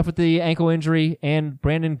Sanders left with the ankle injury, and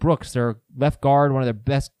Brandon Brooks, their left guard, one of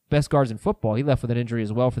their best guards in football, he left with an injury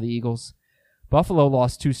as well for the Eagles. Buffalo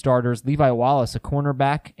lost 2 starters, Levi Wallace, a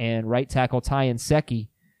cornerback, and right tackle Ty Nsekhe.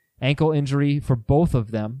 Ankle injury for both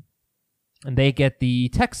of them. And they get the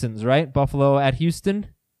Texans, right? Buffalo at Houston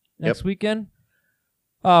next weekend.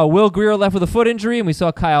 Will Grier left with a foot injury, and we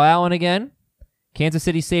saw Kyle Allen again. Kansas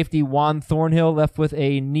City safety Juan Thornhill left with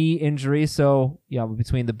a knee injury. So,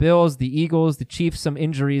 between the Bills, the Eagles, the Chiefs, some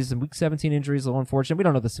injuries, and Week 17 injuries, a little unfortunate. We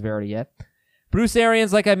don't know the severity yet. Bruce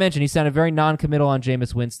Arians, like I mentioned, he sounded very non-committal on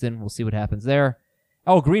Jameis Winston. We'll see what happens there.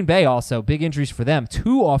 Oh, Green Bay also. Big injuries for them.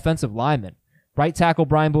 2 offensive linemen. Right tackle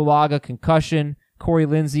Brian Bulaga, concussion. Corey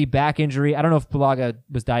Lindsey, back injury. I don't know if Bulaga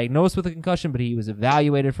was diagnosed with a concussion, but he was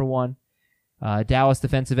evaluated for one. Dallas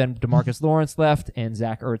defensive end DeMarcus Lawrence left, and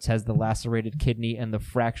Zach Ertz has the lacerated kidney and the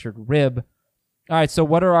fractured rib. All right, so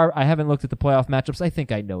what are I haven't looked at the playoff matchups. I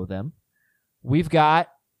think I know them. We've got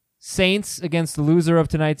Saints against the loser of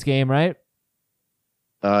tonight's game, right?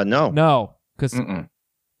 No. No, because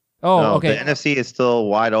No, okay. The NFC is still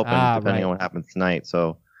wide open depending right. on what happens tonight.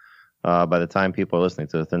 So by the time people are listening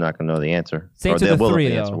to this, they're not going to know the answer. Saints or are they the will know 3,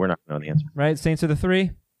 the answer. though. We're not going to know the answer. Right, Saints are the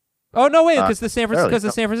 3. Oh no, wait, because the San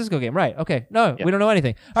Francisco game, right? Okay, no, Yeah. we don't know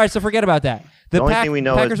anything. All right, so forget about that. The only thing we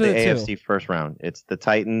know Packers is the are AFC first round. It's the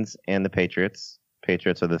Titans and the Patriots.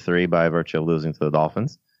 Patriots are the 3 by virtue of losing to the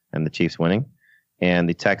Dolphins and the Chiefs winning. And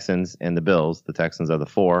the Texans and the Bills. The Texans are the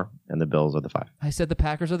 4 and the Bills are the 5. I said the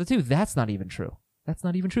Packers are the 2. That's not even true.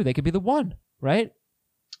 They could be the 1, right?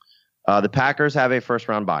 The Packers have a first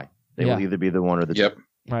round bye. They will either be the 1 or the 2. Yep.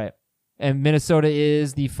 Right. And Minnesota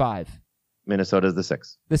is the 5. Minnesota is the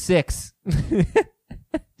 6. The 6.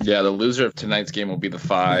 Yeah, the loser of tonight's game will be the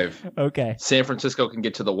 5. Okay. San Francisco can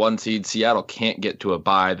get to the 1 seed. Seattle can't get to a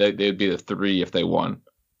bye. They would be the 3 if they won.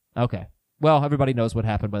 Okay. Well, everybody knows what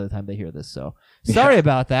happened by the time they hear this, so sorry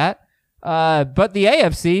about that. But the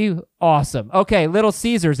AFC, awesome. Okay, Little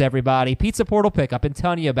Caesars, everybody. Pizza Portal Pickup. Been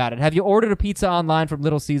telling you about it. Have you ordered a pizza online from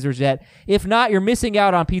Little Caesars yet? If not, you're missing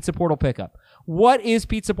out on Pizza Portal Pickup. What is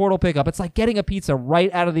Pizza Portal Pickup? It's like getting a pizza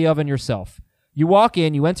right out of the oven yourself. You walk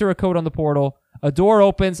in, you enter a code on the portal, a door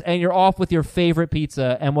opens, and you're off with your favorite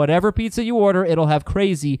pizza. And whatever pizza you order, it'll have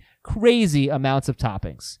crazy, crazy amounts of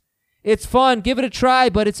toppings. It's fun. Give it a try,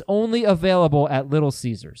 but it's only available at Little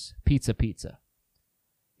Caesars. Pizza.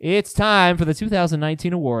 It's time for the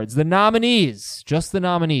 2019 awards. The nominees. Just the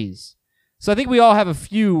nominees. So I think we all have a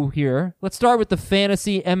few here. Let's start with the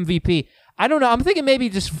fantasy MVP. I don't know. I'm thinking maybe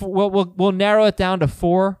just we'll narrow it down to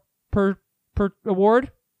 4 per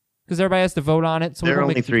award because everybody has to vote on it. So there are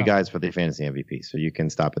only 3 guys for the fantasy MVP, so you can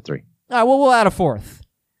stop at 3. All right, well, we'll add a 4th.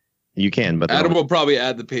 You can, but Adam will probably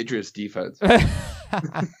add the Patriots defense.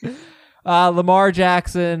 Lamar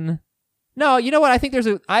Jackson. No, you know what? I think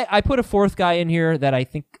I put a 4th guy in here that I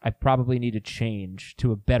think I probably need to change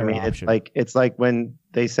to a better option. It's like when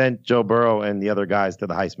they sent Joe Burrow and the other guys to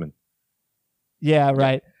the Heisman. Yeah,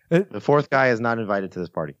 right. The 4th guy is not invited to this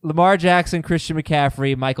party. Lamar Jackson, Christian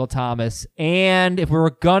McCaffrey, Michael Thomas, and if we were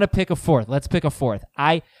gonna pick a 4th, let's pick a 4th.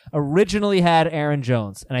 I originally had Aaron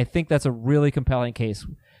Jones, and I think that's a really compelling case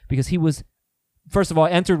because he was, first of all,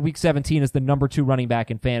 entered Week 17 as the number 2 running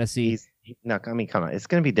back in fantasy. Come on. It's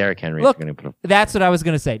going to be Derrick Henry. Look, that's what I was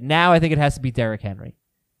going to say. Now I think it has to be Derrick Henry.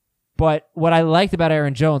 But what I liked about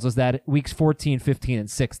Aaron Jones was that weeks 14, 15, and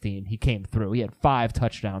 16, he came through. He had 5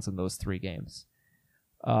 touchdowns in those 3 games.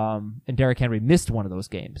 And Derrick Henry missed one of those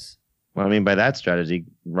games. Well, I mean, by that strategy,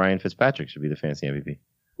 Ryan Fitzpatrick should be the fantasy MVP.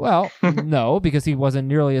 Well, no, because he wasn't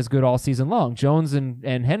nearly as good all season long. Jones and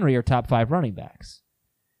Henry are top 5 running backs.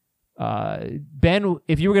 Ben,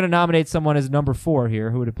 if you were going to nominate someone as number 4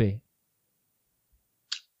 here, who would it be?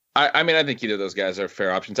 I mean, I think either of those guys are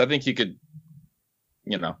fair options. I think you could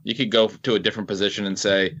go to a different position and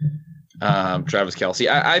say Travis Kelce.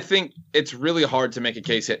 I think it's really hard to make a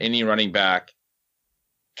case that any running back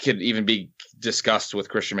could even be discussed with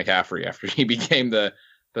Christian McCaffrey after he became the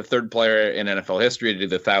 3rd player in NFL history to do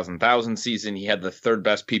the 1,000 season. He had the 3rd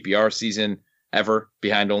best PPR season ever,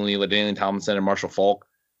 behind only LaDainian Tomlinson and Marshall Faulk.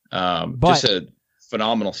 Just a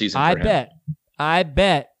phenomenal season for him. I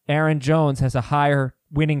bet Aaron Jones has a higher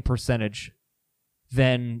winning percentage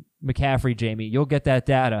than McCaffrey, Jamie. You'll get that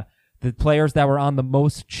data. The players that were on the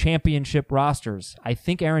most championship rosters, I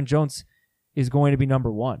think Aaron Jones is going to be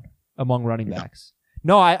number 1 among running backs.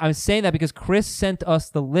 No, I'm saying that because Chris sent us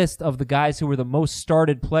the list of the guys who were the most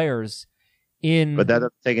started players in... But that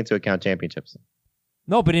doesn't take into account championships.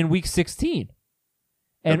 No, but in week 16.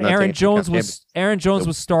 And Aaron Jones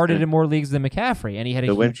was started in more leagues than McCaffrey, and he had a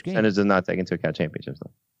huge game. The win percentage does not take into account championships,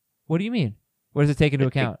 though. What do you mean? What does it take into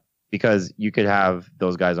account? Because you could have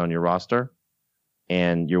those guys on your roster,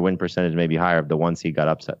 and your win percentage may be higher if the 1 seed got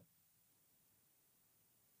upset.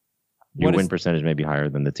 Your win percentage may be higher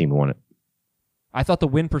than the team who won it. I thought the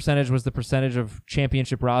win percentage was the percentage of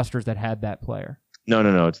championship rosters that had that player.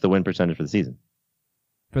 No. It's the win percentage for the season.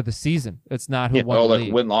 For the season. It's not who won the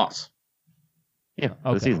league. Win-loss. Yeah,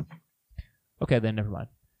 for the season. Okay, then never mind.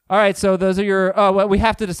 All right, so those are your. Oh, well, we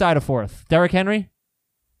have to decide a fourth. Derrick Henry.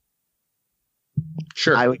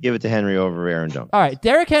 Sure. I would give it to Henry over Aaron Jones. All right,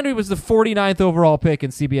 Derrick Henry was the 49th overall pick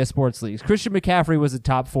in CBS Sports Leagues. Christian McCaffrey was a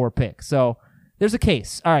top 4 pick. So there's a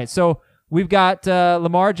case. All right, so we've got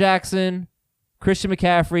Lamar Jackson, Christian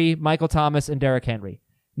McCaffrey, Michael Thomas, and Derrick Henry.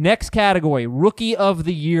 Next category, Rookie of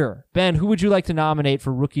the Year. Ben, who would you like to nominate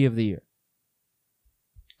for Rookie of the Year?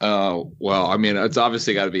 Well, I mean, it's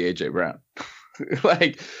obviously got to be A.J. Brown.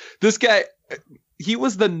 Like, this guy, he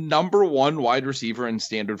was the number 1 wide receiver in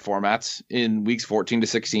standard formats in weeks 14 to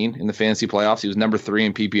 16 in the fantasy playoffs. He was number 3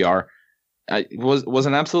 in PPR. Was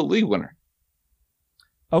an absolute league winner.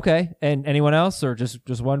 Okay, and anyone else, or just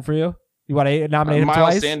one for you? You want to nominate him Miles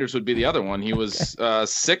twice? Sanders would be the other one. He was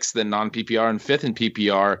 6th in non-PPR and 5th in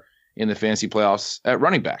PPR in the fantasy playoffs at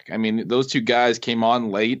running back. I mean, those two guys came on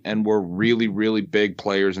late and were really, really big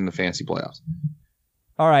players in the fantasy playoffs.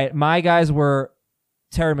 All right, my guys were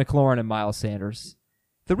Terry McLaurin and Miles Sanders.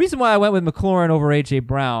 The reason why I went with McLaurin over A.J.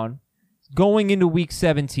 Brown, going into week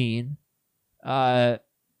 17, Brown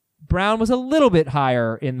was a little bit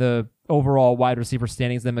higher in the overall wide receiver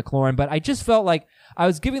standings than McLaurin, but I just felt like I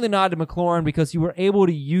was giving the nod to McLaurin because you were able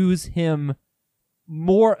to use him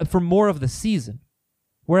more of the season.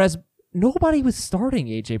 Whereas nobody was starting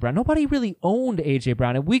A.J. Brown. Nobody really owned A.J.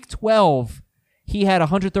 Brown. In week 12, he had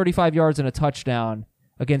 135 yards and a touchdown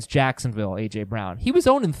against Jacksonville, A.J. Brown. He was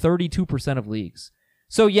owned in 32% of leagues.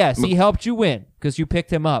 So, yes, he helped you win because you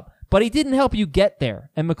picked him up, but he didn't help you get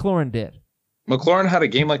there, and McLaurin did. McLaurin had a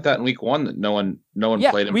game like that in week 1 that no one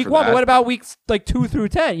played him week for 1, that. but what about weeks 2 through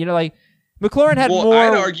 10? McLaurin had more.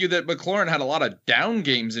 I'd argue that McLaurin had a lot of down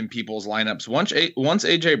games in people's lineups. Once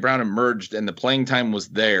A.J. Brown emerged and the playing time was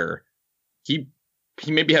there, he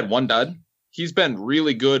maybe had one dud. He's been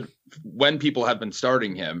really good when people have been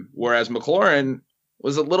starting him, whereas McLaurin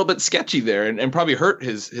was a little bit sketchy there and probably hurt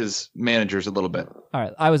his managers a little bit. All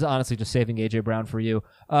right, I was honestly just saving A.J. Brown for you.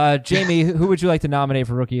 Jamie, who would you like to nominate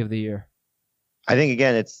for Rookie of the Year? I think,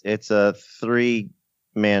 again, it's a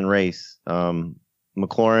 3-man race.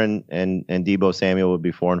 McLaurin and Deebo Samuel would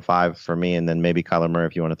be 4 and 5 for me, and then maybe Kyler Murray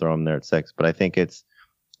if you want to throw him there at 6. But I think it's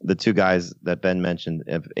the two guys that Ben mentioned,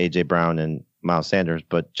 A.J. Brown and Miles Sanders.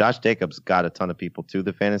 But Josh Jacobs got a ton of people to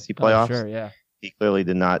the fantasy playoffs. Oh, sure, yeah. He clearly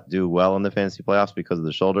did not do well in the fantasy playoffs because of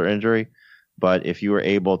the shoulder injury. But if you were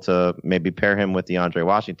able to maybe pair him with DeAndre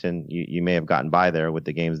Washington, you may have gotten by there with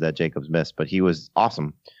the games that Jacobs missed. But he was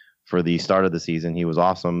awesome for the start of the season. He was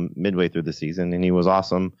awesome midway through the season, and he was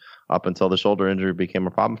awesome up until the shoulder injury became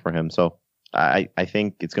a problem for him. So I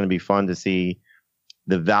think it's going to be fun to see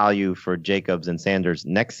the value for Jacobs and Sanders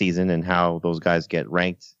next season and how those guys get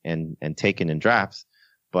ranked and taken in drafts.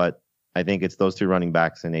 But I think it's those two running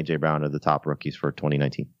backs and A.J. Brown are the top rookies for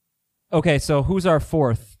 2019. Okay, so who's our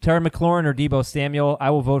fourth? Terry McLaurin or Deebo Samuel? I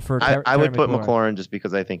will vote for I would put McLaurin just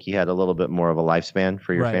because I think he had a little bit more of a lifespan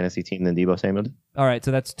for your fantasy team than Deebo Samuel did. All right,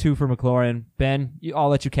 so that's 2 for McLaurin. Ben, I'll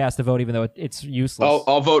let you cast a vote even though it's useless.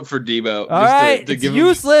 I'll vote for Deebo. All right, it's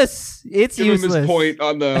useless. It's useless. Give him his point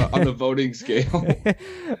on the voting scale.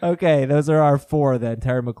 Okay, those are our 4 then.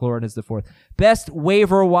 Terry McLaurin is the 4th. Best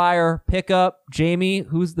waiver wire pickup. Jamie,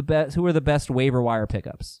 who's the best? Who are the best waiver wire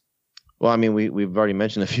pickups? Well, I mean, we've already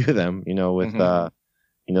mentioned a few of them, with, the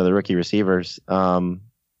rookie receivers. The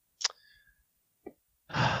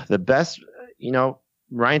best,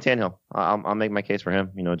 Ryan Tannehill. I'll make my case for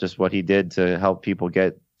him, just what he did to help people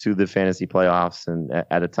get to the fantasy playoffs. And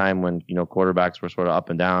at a time when, quarterbacks were sort of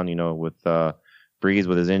up and down, with Breeze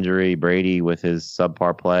with his injury, Brady with his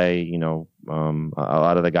subpar play, a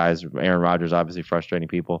lot of the guys, Aaron Rodgers, obviously frustrating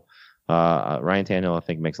people. Ryan Tannehill, I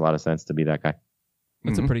think, makes a lot of sense to be that guy.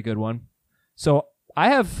 That's a pretty good one. So I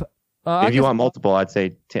have. If you want multiple, I'd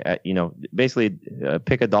say basically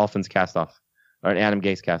pick a Dolphins cast off or an Adam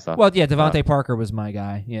Gase cast off. Well, yeah, Devontae Parker was my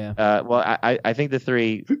guy. Yeah. Well, I think the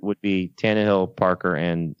 3 would be Tannehill, Parker,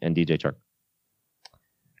 and DJ Chark.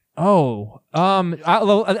 Oh,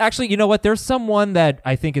 actually, you know what? There's someone that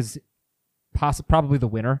I think is probably the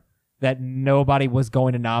winner that nobody was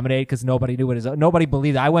going to nominate because nobody knew nobody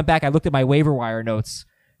believed it. I went back, I looked at my waiver wire notes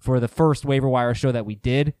for the first waiver wire show that we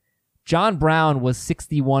did. John Brown was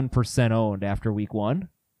 61% owned after week 1.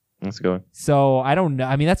 That's good. So I don't know.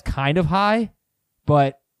 I mean, that's kind of high,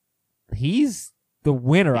 but he's the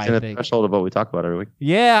winner, I think. Threshold of what we talk about every week.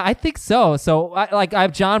 Yeah, I think so. So I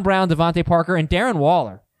have John Brown, Devontae Parker, and Darren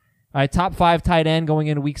Waller. All right, top 5 tight end going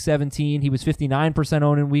into week 17. He was 59%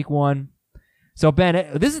 owned in week 1. So Ben,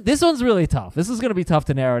 this one's really tough. This is going to be tough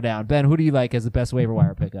to narrow down. Ben, who do you like as the best waiver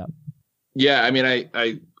wire pickup? Yeah, I mean,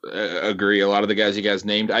 I agree. A lot of the guys you guys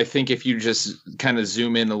named. I think if you just kind of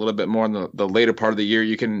zoom in a little bit more in the later part of the year,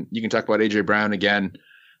 you can talk about A.J. Brown again.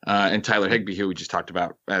 And Tyler Higbee, who we just talked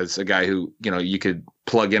about as a guy who, you could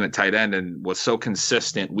plug in at tight end and was so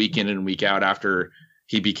consistent week in and week out after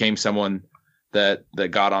he became someone that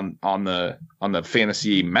got on the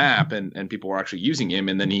fantasy map and people were actually using him.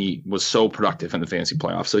 And then he was so productive in the fantasy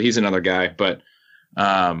playoffs. So he's another guy, but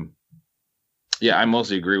yeah, I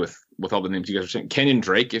mostly agree with all the names you guys are saying. Kenyon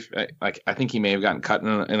Drake, I think he may have gotten cut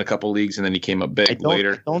in a couple of leagues and then he came up big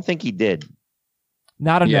later. I don't think he did.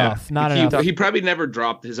 Not enough. Not enough. He probably never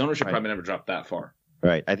dropped his ownership. Probably never dropped that far.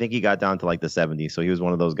 Right. I think he got down to like the 70s. So he was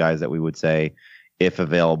one of those guys that we would say, if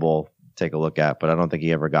available, take a look at. But I don't think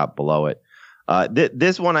he ever got below it.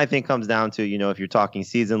 This one I think comes down to, if you're talking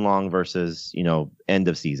season long versus, end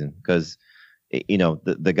of season, because,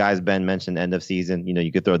 the guys Ben mentioned end of season,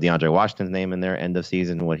 you could throw DeAndre Washington's name in there, end of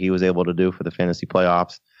season, what he was able to do for the fantasy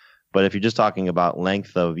playoffs. But if you're just talking about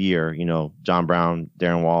length of year, John Brown,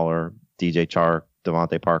 Darren Waller, DJ Chark,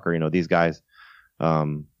 Devontae Parker, these guys,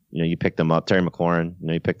 you picked them up. Terry McLaurin,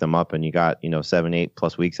 you picked them up and you got,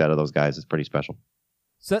 7-8+ weeks out of those guys. It's pretty special.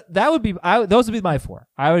 So that would be those would be my four.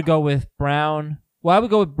 I would go with Brown. Well, I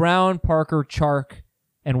would go with Brown, Parker, Chark,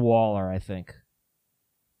 and Waller, I think.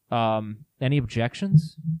 Any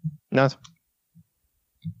objections? No.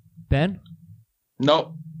 Ben?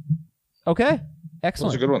 No. Okay.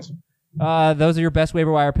 Excellent. Those are good ones. Those are your best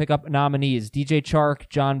waiver wire pickup nominees: DJ Chark,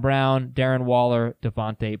 John Brown, Darren Waller,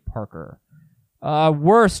 Devontae Parker.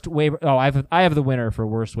 Worst waiver. Oh, I have the winner for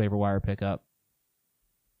worst waiver wire pickup.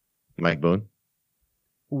 Mike Boone.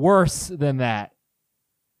 Worse than that.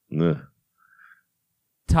 Ugh.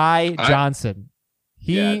 Ty Johnson.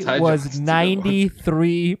 He Ty was Johnson's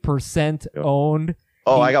 93% owned.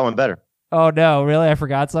 I got one better. Oh no, really? I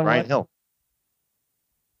forgot someone. Brian Hill.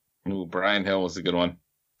 Ooh, Brian Hill was a good one.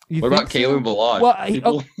 You what about think Kalen Balazs? Well,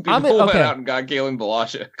 people went out and got Kalen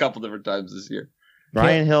Balazs a couple different times this year.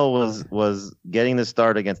 Brian Hill was getting the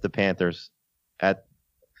start against the Panthers at,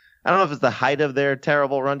 I don't know if it's the height of their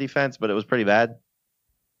terrible run defense, but it was pretty bad.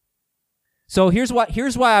 So here's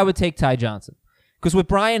why I would take Ty Johnson. Because with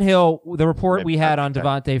Brian Hill, the report we had on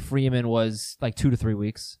Devontae Freeman was like 2 to 3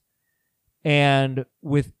 weeks. And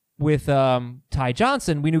with Ty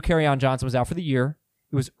Johnson, we knew Kerryon Johnson was out for the year.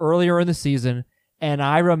 It was earlier in the season. And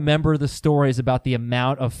I remember the stories about the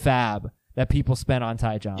amount of fab that people spent on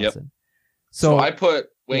Ty Johnson. Yep. So I put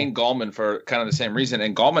Wayne Gallman for kind of the same reason.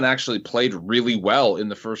 And Gallman actually played really well in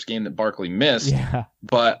the first game that Barkley missed. Yeah.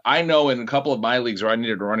 But I know in a couple of my leagues where I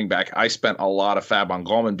needed a running back, I spent a lot of fab on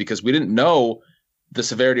Gallman because we didn't know the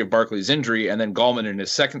severity of Barkley's injury. And then Gallman in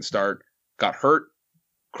his second start got hurt,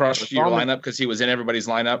 crushed your lineup because he was in everybody's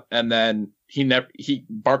lineup. And then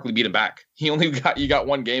Barkley beat him back. You got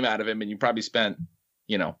one game out of him and you probably spent,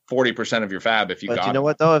 40% of your fab if you got him. But you know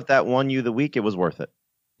what though? If that won you the week, it was worth it.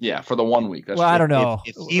 Yeah, for the 1 week. That's well, true. I don't know.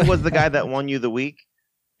 If he was the guy that won you the week,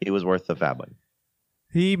 he was worth the fab money.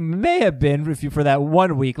 He may have been for that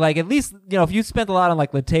 1 week. Like at least, if you spent a lot on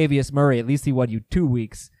like Latavius Murray, at least he won you 2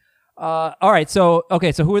 weeks. All right, so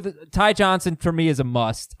who are Ty Johnson for me is a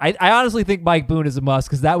must. I honestly think Mike Boone is a must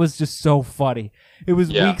because that was just so funny. It was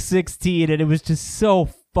week 16 and it was just so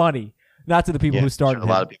funny. Not to the people who started. A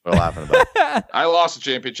lot of people are laughing about it. I lost a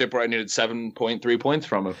championship where I needed 7.3 points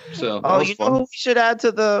from him. So know who we should add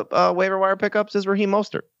to the waiver wire pickups is Raheem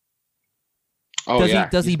Mostert. Oh,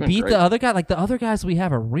 does he beat the other guy? Like the other guys we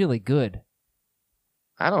have are really good.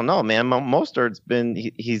 I don't know, man. Mostert's been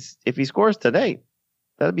he's if he scores today,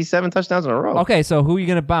 that'd be 7 touchdowns in a row. Okay, so who are you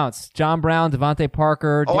going to bounce? John Brown, Devontae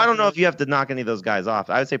Parker? I don't know if you have to knock any of those guys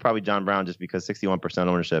off. I would say probably John Brown just because 61%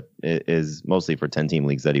 ownership is mostly for 10-team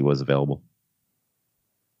leagues that he was available.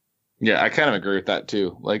 Yeah, I kind of agree with that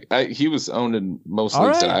too. Like he was owned in most All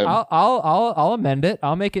leagues. Right, I'll amend it.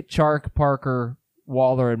 I'll make it Chark, Parker,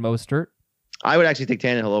 Waller, and Mostert. I would actually take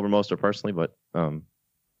Tannehill over Mostert personally, but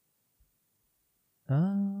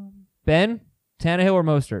Ben, Tannehill or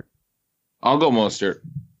Mostert? I'll go Mostert.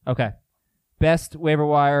 Okay. Best waiver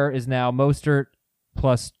wire is now Mostert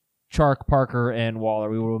plus Chark, Parker, and Waller.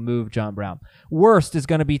 We will remove John Brown. Worst is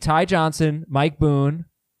going to be Ty Johnson, Mike Boone.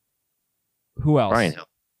 Who else?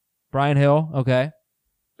 Brian Hill. Okay.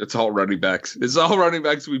 It's all running backs. It's all running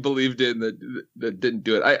backs we believed in that didn't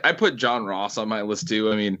do it. I put John Ross on my list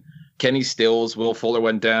too. I mean, Kenny Stills, Will Fuller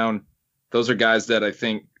went down. Those are guys that I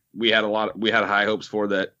think we had high hopes for.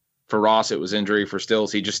 That for Ross it was injury. For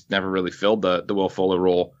Stills, he just never really filled the Will Fuller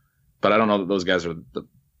role. But I don't know that those guys are the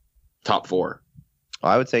top 4.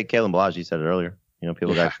 Well, I would say Kalen Balazs. You said it earlier.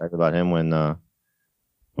 People got excited about him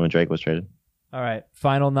when Drake was traded. All right.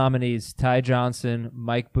 Final nominees: Ty Johnson,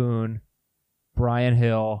 Mike Boone, Brian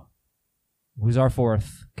Hill. Who's our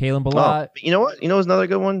fourth? Kalen Balazs. You know what? You know who's another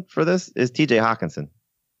good one for this is TJ Hawkinson.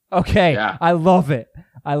 Okay. Yeah. I love it.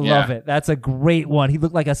 I love it. That's a great one. He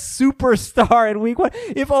looked like a superstar in week 1.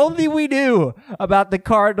 If only we knew about the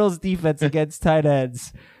Cardinals defense against tight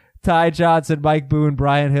ends. Ty Johnson, Mike Boone,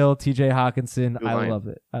 Brian Hill, TJ Hawkinson. I love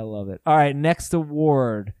it. I love it. All right, next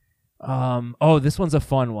award. This one's a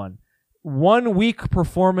fun one. 1 week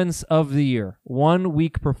performance of the year. 1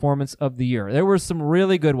 week performance of the year. There were some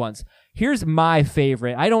really good ones. Here's my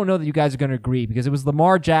favorite. I don't know that you guys are going to agree because it was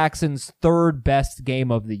Lamar Jackson's 3rd best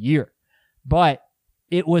game of the year. But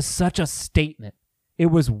it was such a statement. It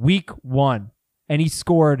was week 1, and he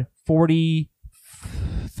scored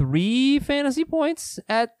 43 fantasy points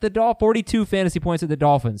at the 42 fantasy points at the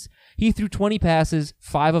Dolphins. He threw 20 passes,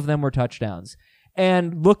 5 of them were touchdowns.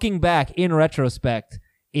 And looking back in retrospect,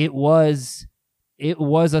 it was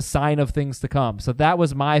a sign of things to come. So that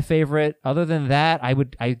was my favorite. Other than that,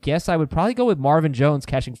 I guess I would probably go with Marvin Jones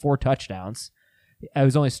catching 4 touchdowns. I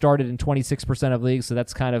was only started in 26% of leagues, so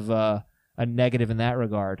that's kind of a negative in that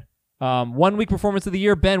regard. 1 week performance of the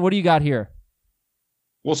year. Ben, what do you got here?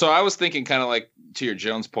 Well, so I was thinking kind of like to your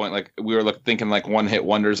Jones point, like we were thinking like one-hit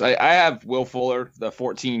wonders. I have Will Fuller, the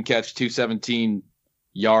 14 catch, 217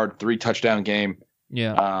 yard, 3 touchdown game.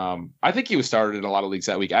 Yeah. I think he was started in a lot of leagues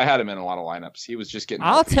that week. I had him in a lot of lineups. He was just getting.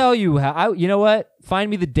 I'll tell you how. You know what? Find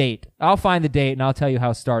me the date. I'll find the date and I'll tell you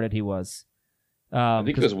how started he was. I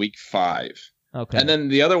think it was week 5. Okay. And then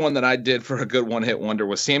the other one that I did for a good one-hit wonder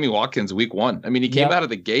was Sammy Watkins week 1. I mean, he came out of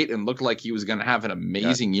the gate and looked like he was going to have an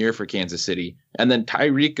amazing year for Kansas City. And then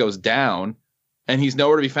Tyreek goes down, and he's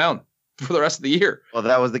nowhere to be found for the rest of the year. Well,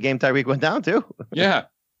 that was the game Tyreek went down too. Yeah.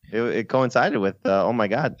 It coincided with, oh my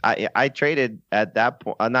God. I traded at that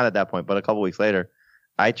point, not at that point, but a couple weeks later,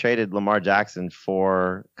 I traded Lamar Jackson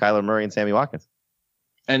for Kyler Murray and Sammy Watkins.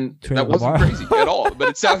 And that wasn't crazy at all, but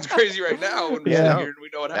it sounds crazy right now when we sit here and we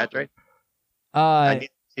know what happened. That's right. I need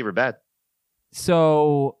to receiver bad.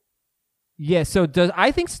 So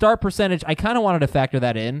I think start percentage, I kind of wanted to factor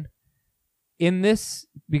that in this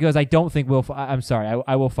because I don't think I'm sorry,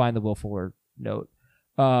 I will find the Will Fuller note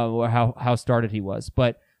or how started he was.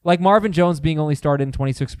 But like Marvin Jones being only started in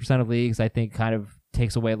 26% of leagues, I think kind of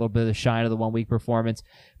takes away a little bit of the shine of the 1 week performance.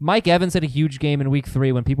 Mike Evans had a huge game in week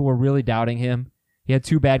 3 when people were really doubting him. He had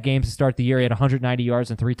 2 bad games to start the year. He had 190 yards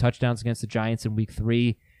and 3 touchdowns against the Giants in week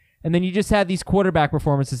 3. And then you just had these quarterback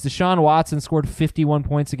performances. Deshaun Watson scored 51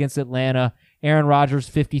 points against Atlanta. Aaron Rodgers,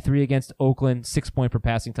 53 against Oakland, 6 point per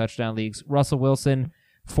passing touchdown leagues. Russell Wilson,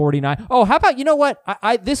 49. Oh, how about, you know what?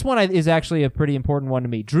 This one is actually a pretty important one to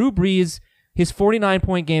me. Drew Brees, his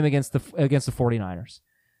 49-point game against the 49ers.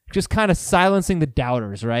 Just kind of silencing the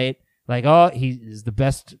doubters, right? Like, oh, he is the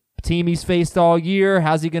best team he's faced all year.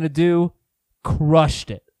 How's he going to do?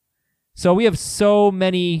 Crushed it. So we have so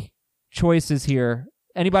many choices here.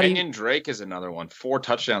 Anybody? Kenyon Drake is another one. 4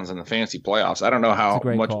 touchdowns in the fantasy playoffs. I don't know how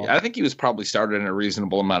much. Call. I think he was probably started in a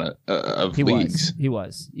reasonable amount of leagues. He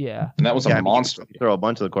was, yeah. And that was a monster. Throw a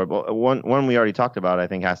bunch of the court. But one we already talked about, I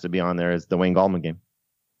think, has to be on there is the Wayne Gallman game.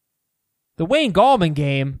 The Wayne Gallman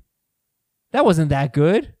game, that wasn't that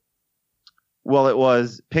good. Well, it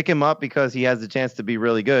was pick him up because he has the chance to be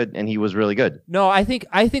really good, and he was really good. No, I think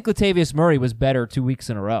Latavius Murray was better 2 weeks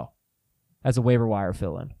in a row as a waiver wire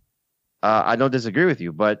fill-in. I don't disagree with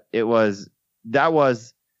you, but that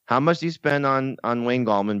was how much do you spend on Wayne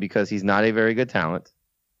Gallman because he's not a very good talent,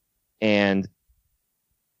 and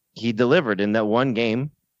he delivered in that one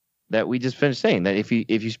game that we just finished saying that if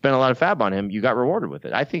you spent a lot of fab on him, you got rewarded with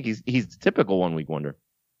it. I think he's the typical 1 week wonder.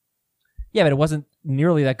 Yeah, but it wasn't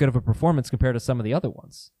nearly that good of a performance compared to some of the other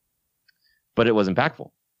ones. But it was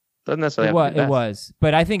impactful. Doesn't necessarily have to be best. It was,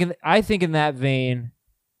 but I think in that vein,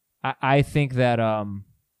 I think that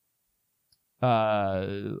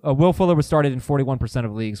Will Fuller was started in 41%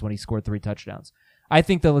 of leagues when he scored 3 touchdowns. I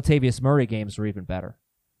think the Latavius Murray games were even better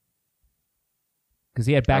because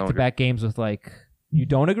he had back-to-back games with You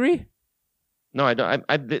don't agree? No, I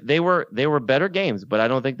don't. They were better games, but I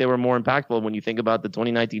don't think they were more impactful when you think about the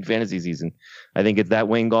 2019 fantasy season. I think it's that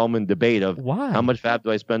Wayne Gallman debate of how much fab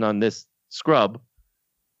do I spend on this scrub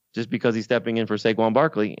just because he's stepping in for Saquon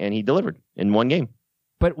Barkley, and he delivered in one game.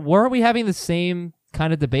 But weren't we having the same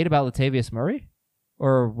kind of debate about Latavius Murray?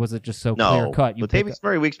 Or was it just so clear-cut? Latavius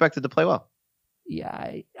Murray, we expected to play well.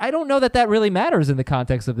 Yeah, I don't know that really matters in the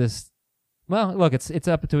context of this. Well, look, it's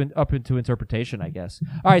up into interpretation, I guess.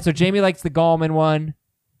 All right, so Jamie likes the Gallman one.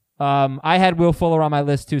 I had Will Fuller on my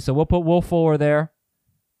list too, so we'll put Will Fuller there.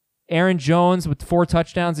 Aaron Jones with 4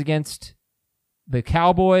 touchdowns against the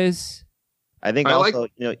Cowboys. I think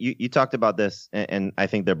you talked about this, and I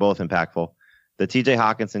think they're both impactful. The TJ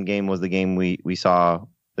Hawkinson game was the game we saw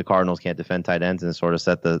the Cardinals can't defend tight ends and sort of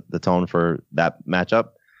set the tone for that matchup.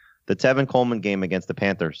 the Tevin Coleman game against the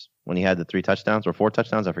Panthers when he had the 3 touchdowns or 4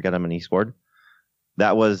 touchdowns. I forget how many he scored.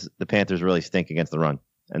 That was the Panthers really stink against the run.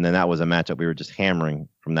 And then that was a matchup we were just hammering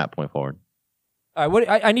from that point forward. All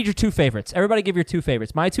right, I need your 2 favorites. Everybody give your 2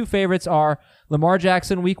 favorites. My 2 favorites are Lamar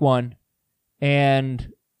Jackson week 1,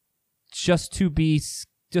 and just to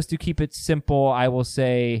keep it simple, I will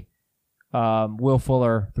say Will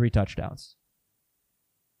Fuller 3 touchdowns.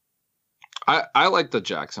 I like the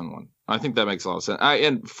Jackson one. I think that makes a lot of sense.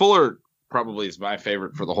 And Fuller probably is my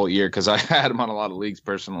favorite for the whole year because I had him on a lot of leagues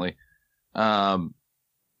personally. I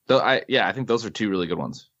think those are 2 really good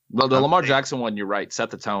ones. The Lamar Jackson one, you're right,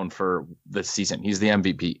 set the tone for this season. He's the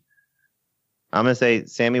MVP. I'm going to say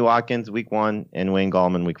Sammy Watkins week 1 and Wayne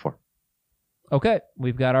Gallman week 4. Okay,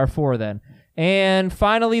 we've got our 4 then. And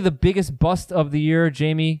finally, the biggest bust of the year.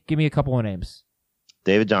 Jamie, give me a couple of names.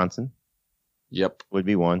 David Johnson. Yep. Would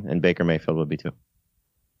be 1, and Baker Mayfield would be 2.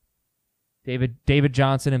 David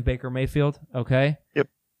Johnson and Baker Mayfield. Okay. Yep.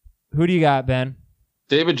 Who do you got, Ben?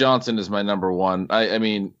 David Johnson is my number 1. I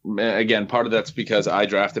mean, again, part of that's because I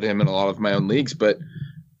drafted him in a lot of my own leagues, but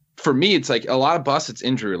for me, it's like a lot of busts, it's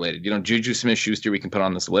injury related. Juju Smith-Schuster we can put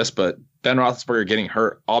on this list, but Ben Roethlisberger getting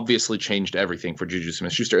hurt obviously changed everything for Juju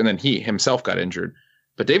Smith-Schuster, and then he himself got injured.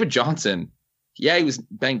 But David Johnson, yeah, he was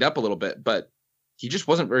banged up a little bit, but he just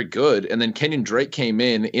wasn't very good. And then Kenyon Drake came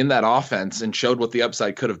in that offense and showed what the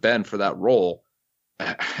upside could have been for that role.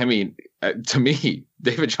 I mean, to me,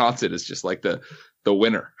 David Johnson is just like the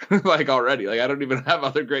winner, like already. Like I don't even have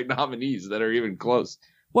other great nominees that are even close.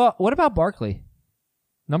 Well, what about Barkley?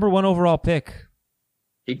 Number 1 overall pick.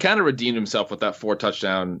 He kind of redeemed himself with that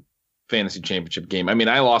 4-touchdown fantasy championship game. I mean,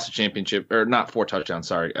 I lost a championship, or not 4 touchdowns,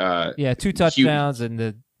 sorry. 2 touchdowns and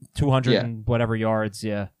the 200 and whatever yards,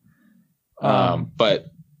 yeah. But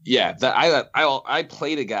yeah, I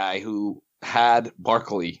played a guy who had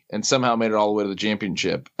Barkley and somehow made it all the way to the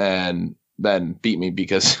championship and then beat me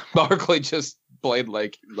because Barkley just played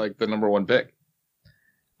like the number 1 pick.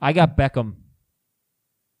 I got Beckham.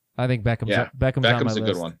 I think Beckham's on my Beckham's a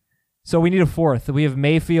list. good one. So we need a 4th. We have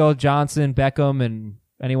Mayfield, Johnson, Beckham, and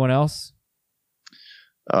anyone else?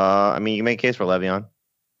 I mean, you can make a case for Le'Veon.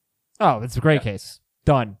 Oh, it's a great case.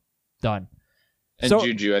 Done. And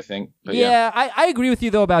Juju, I think. But I agree with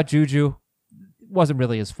you, though, about Juju. It wasn't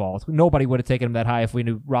really his fault. Nobody would have taken him that high if we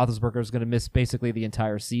knew Roethlisberger was going to miss basically the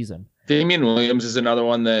entire season. Damian Williams is another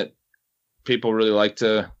one that people really like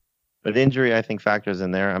to... But injury, I think, factors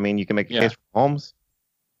in there. I mean, you can make a case for Holmes.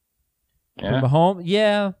 Yeah. Mahomes,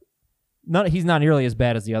 yeah. He's not nearly as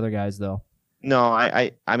bad as the other guys, though. No,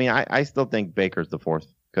 I still think Baker's the 4th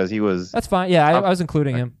because he was... That's fine. Yeah, I was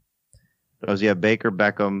including him. You have Baker,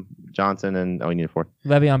 Beckham, Johnson, and we need a 4th.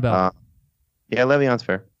 Le'Veon Bell. Yeah, Le'Veon's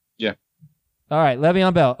fair. Yeah. All right,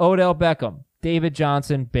 Le'Veon Bell, Odell Beckham, David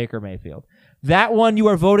Johnson, Baker Mayfield. That one you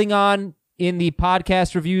are voting on in the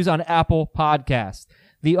podcast reviews on Apple Podcasts.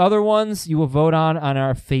 The other ones you will vote on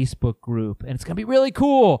our Facebook group, and it's going to be really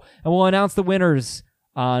cool, and we'll announce the winners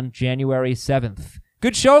on January 7th.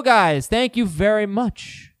 Good show, guys. Thank you very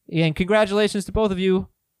much, and congratulations to both of you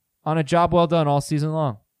on a job well done all season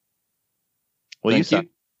long. Well, Thank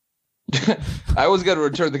you. I was going to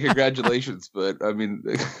return the congratulations, but I mean,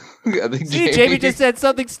 I think Jamie just said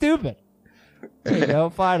something stupid. There you go,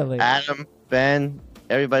 finally. Adam, Ben,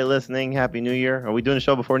 everybody listening, Happy New Year. Are we doing a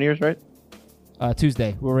show before New Year's, right?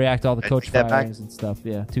 Tuesday. We'll react to all the coach firings and stuff.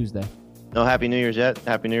 Yeah, Tuesday. No Happy New Year's yet?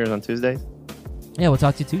 Happy New Year's on Tuesdays? Yeah, we'll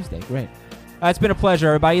talk to you Tuesday. Great. It's been a pleasure,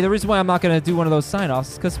 everybody. The reason why I'm not going to do one of those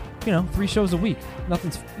sign-offs is because, 3 shows a week.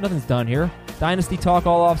 Nothing's done here. Dynasty talk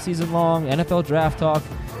all off season long, NFL draft talk,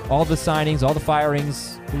 all the signings, all the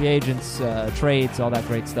firings, free agents, trades, all that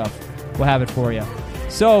great stuff. We'll have it for you.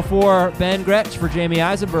 So for Ben Gretsch, for Jamie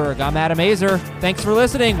Eisenberg, I'm Adam Azer. Thanks for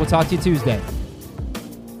listening. We'll talk to you Tuesday.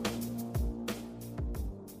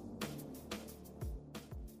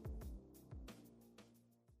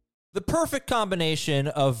 The perfect combination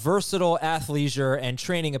of versatile athleisure and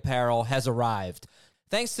training apparel has arrived.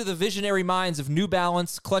 Thanks to the visionary minds of New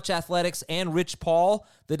Balance, Clutch Athletics, and Rich Paul,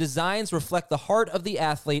 the designs reflect the heart of the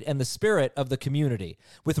athlete and the spirit of the community.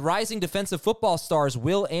 With rising defensive football stars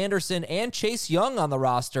Will Anderson and Chase Young on the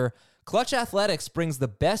roster, Clutch Athletics brings the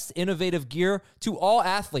best innovative gear to all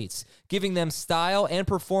athletes, giving them style and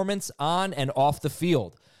performance on and off the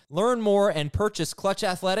field. Learn more and purchase Clutch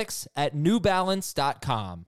Athletics at newbalance.com.